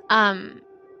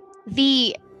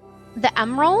 the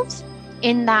emerald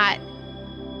in that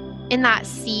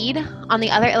seed on the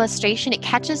other illustration, it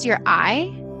catches your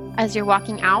eye as you're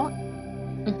walking out.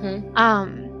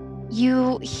 Mm-hmm.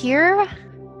 You hear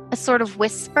a sort of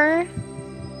whisper,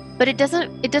 but it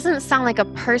doesn't sound like a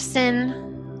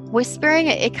person whispering.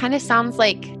 It kind of sounds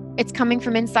like it's coming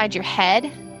from inside your head,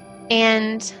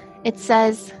 and it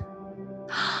says,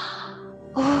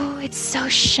 "Oh, it's so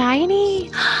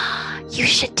shiny. You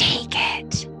should take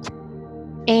it."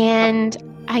 And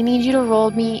I need you to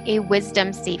roll me a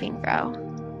wisdom saving throw.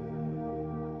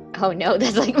 Oh no,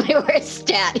 that's like my worst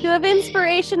stat. You have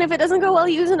inspiration. If it doesn't go well,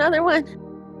 use another one.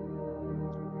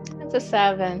 That's a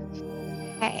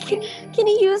 7. Okay. Can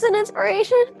you use an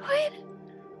inspiration point?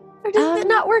 Or does it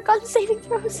not work on saving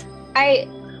throws? I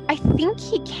think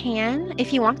he can if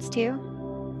he wants to. You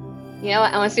know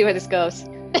what? I want to see where this goes.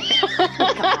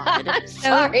 I'm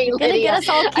sorry, You're gonna Lydia. get us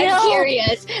all I'm killed.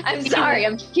 curious. I'm sorry.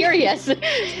 I'm curious.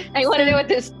 I want to know what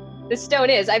this stone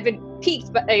is. I've been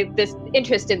piqued by this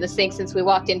interest in this thing since we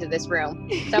walked into this room.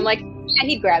 So I'm like, yeah,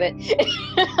 he'd grab it.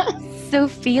 So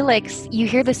Felix, you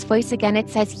hear this voice again. It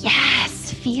says,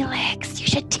 "Yes, Felix, you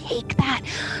should take that.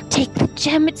 Take the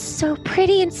gem. It's so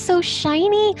pretty and so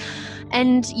shiny."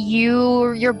 And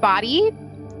your body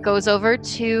goes over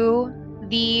to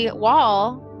the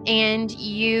wall and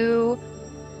you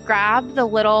grab the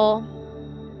little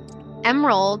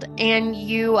emerald and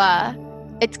you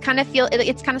it's kind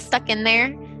of stuck in there,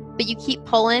 but you keep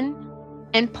pulling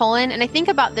and pulling. And I think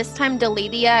about this time,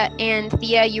 Deladia and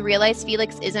Thea, you realize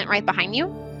Felix isn't right behind you.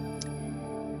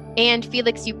 And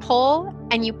Felix, you pull,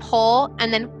 and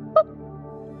then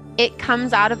boop, it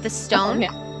comes out of the stone,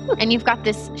 Oh, and you've got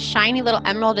this shiny little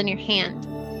emerald in your hand.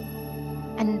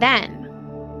 And then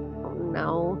Oh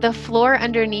no. the floor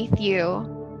underneath you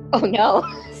Oh no.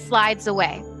 slides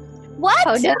away. What?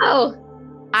 Oh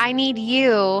no. I need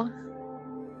you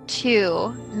to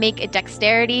make a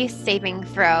dexterity saving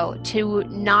throw to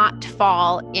not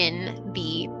fall in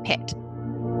the pit.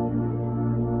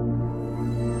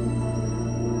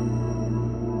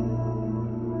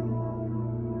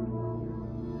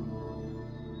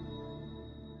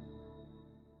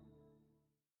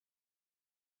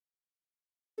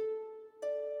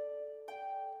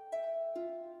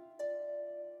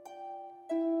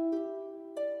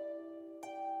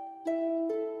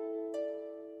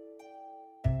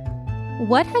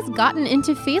 What has gotten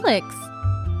into Felix?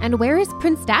 And where is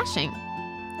Prince Dashing?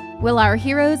 Will our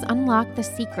heroes unlock the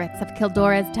secrets of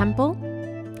Kildora's temple?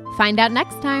 Find out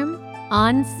next time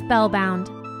on Spellbound.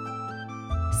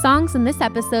 Songs in this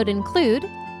episode include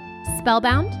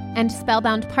Spellbound and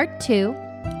Spellbound Part 2,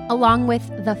 along with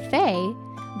The Fae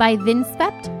by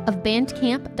Vinspept of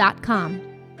Bandcamp.com.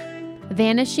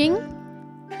 Vanishing,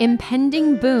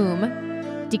 Impending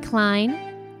Boom, Decline,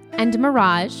 and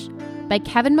Mirage by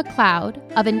Kevin MacLeod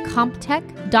of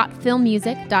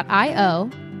Incomptech.filmmusic.io.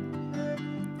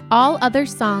 All other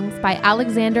songs by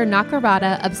Alexander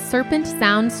Nakarada of Serpent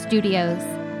Sound Studios.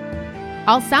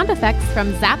 All sound effects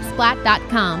from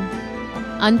Zapsplat.com.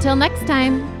 Until next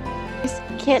time.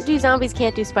 Can't do zombies,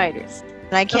 can't do spiders.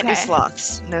 And I can't do Okay.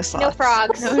 sloths. No sloths. No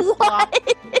frogs. What?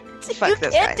 Fuck You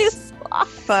those can't do guys.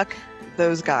 sloths. Fuck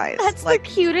those guys. That's like the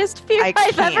cutest fear I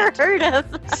I've ever can't. heard of.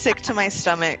 sick to my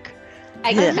stomach. I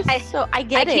I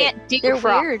get it. can't do They're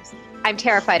frogs. weird. I'm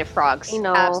terrified of frogs. I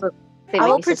know. Absolutely. They I make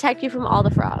will me so- protect you from all the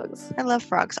frogs. I love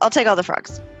frogs. I'll take all the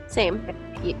frogs. Same.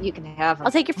 You can have them.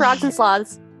 I'll take your frogs and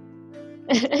sloths.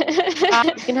 You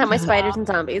can have my spiders and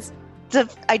zombies. The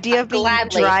idea of being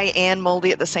Gladly. dry and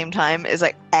moldy at the same time is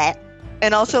like, eh.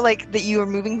 And also like that you are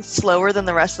moving slower than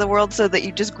the rest of the world so that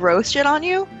you just grow shit on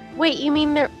you. Wait, you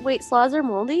mean sloths are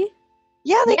moldy?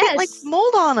 Yeah, they get like Yes.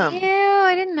 mold on them. Ew,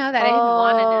 I didn't know that. I didn't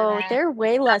want to know that. They're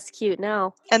way less cute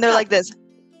now. And they're like this.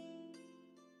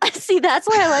 See, that's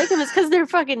why I like them, is because they're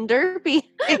fucking derpy.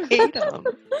 I hate them.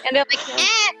 And they're like,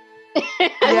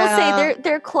 I will say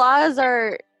their claws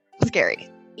are, Scary.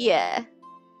 yeah.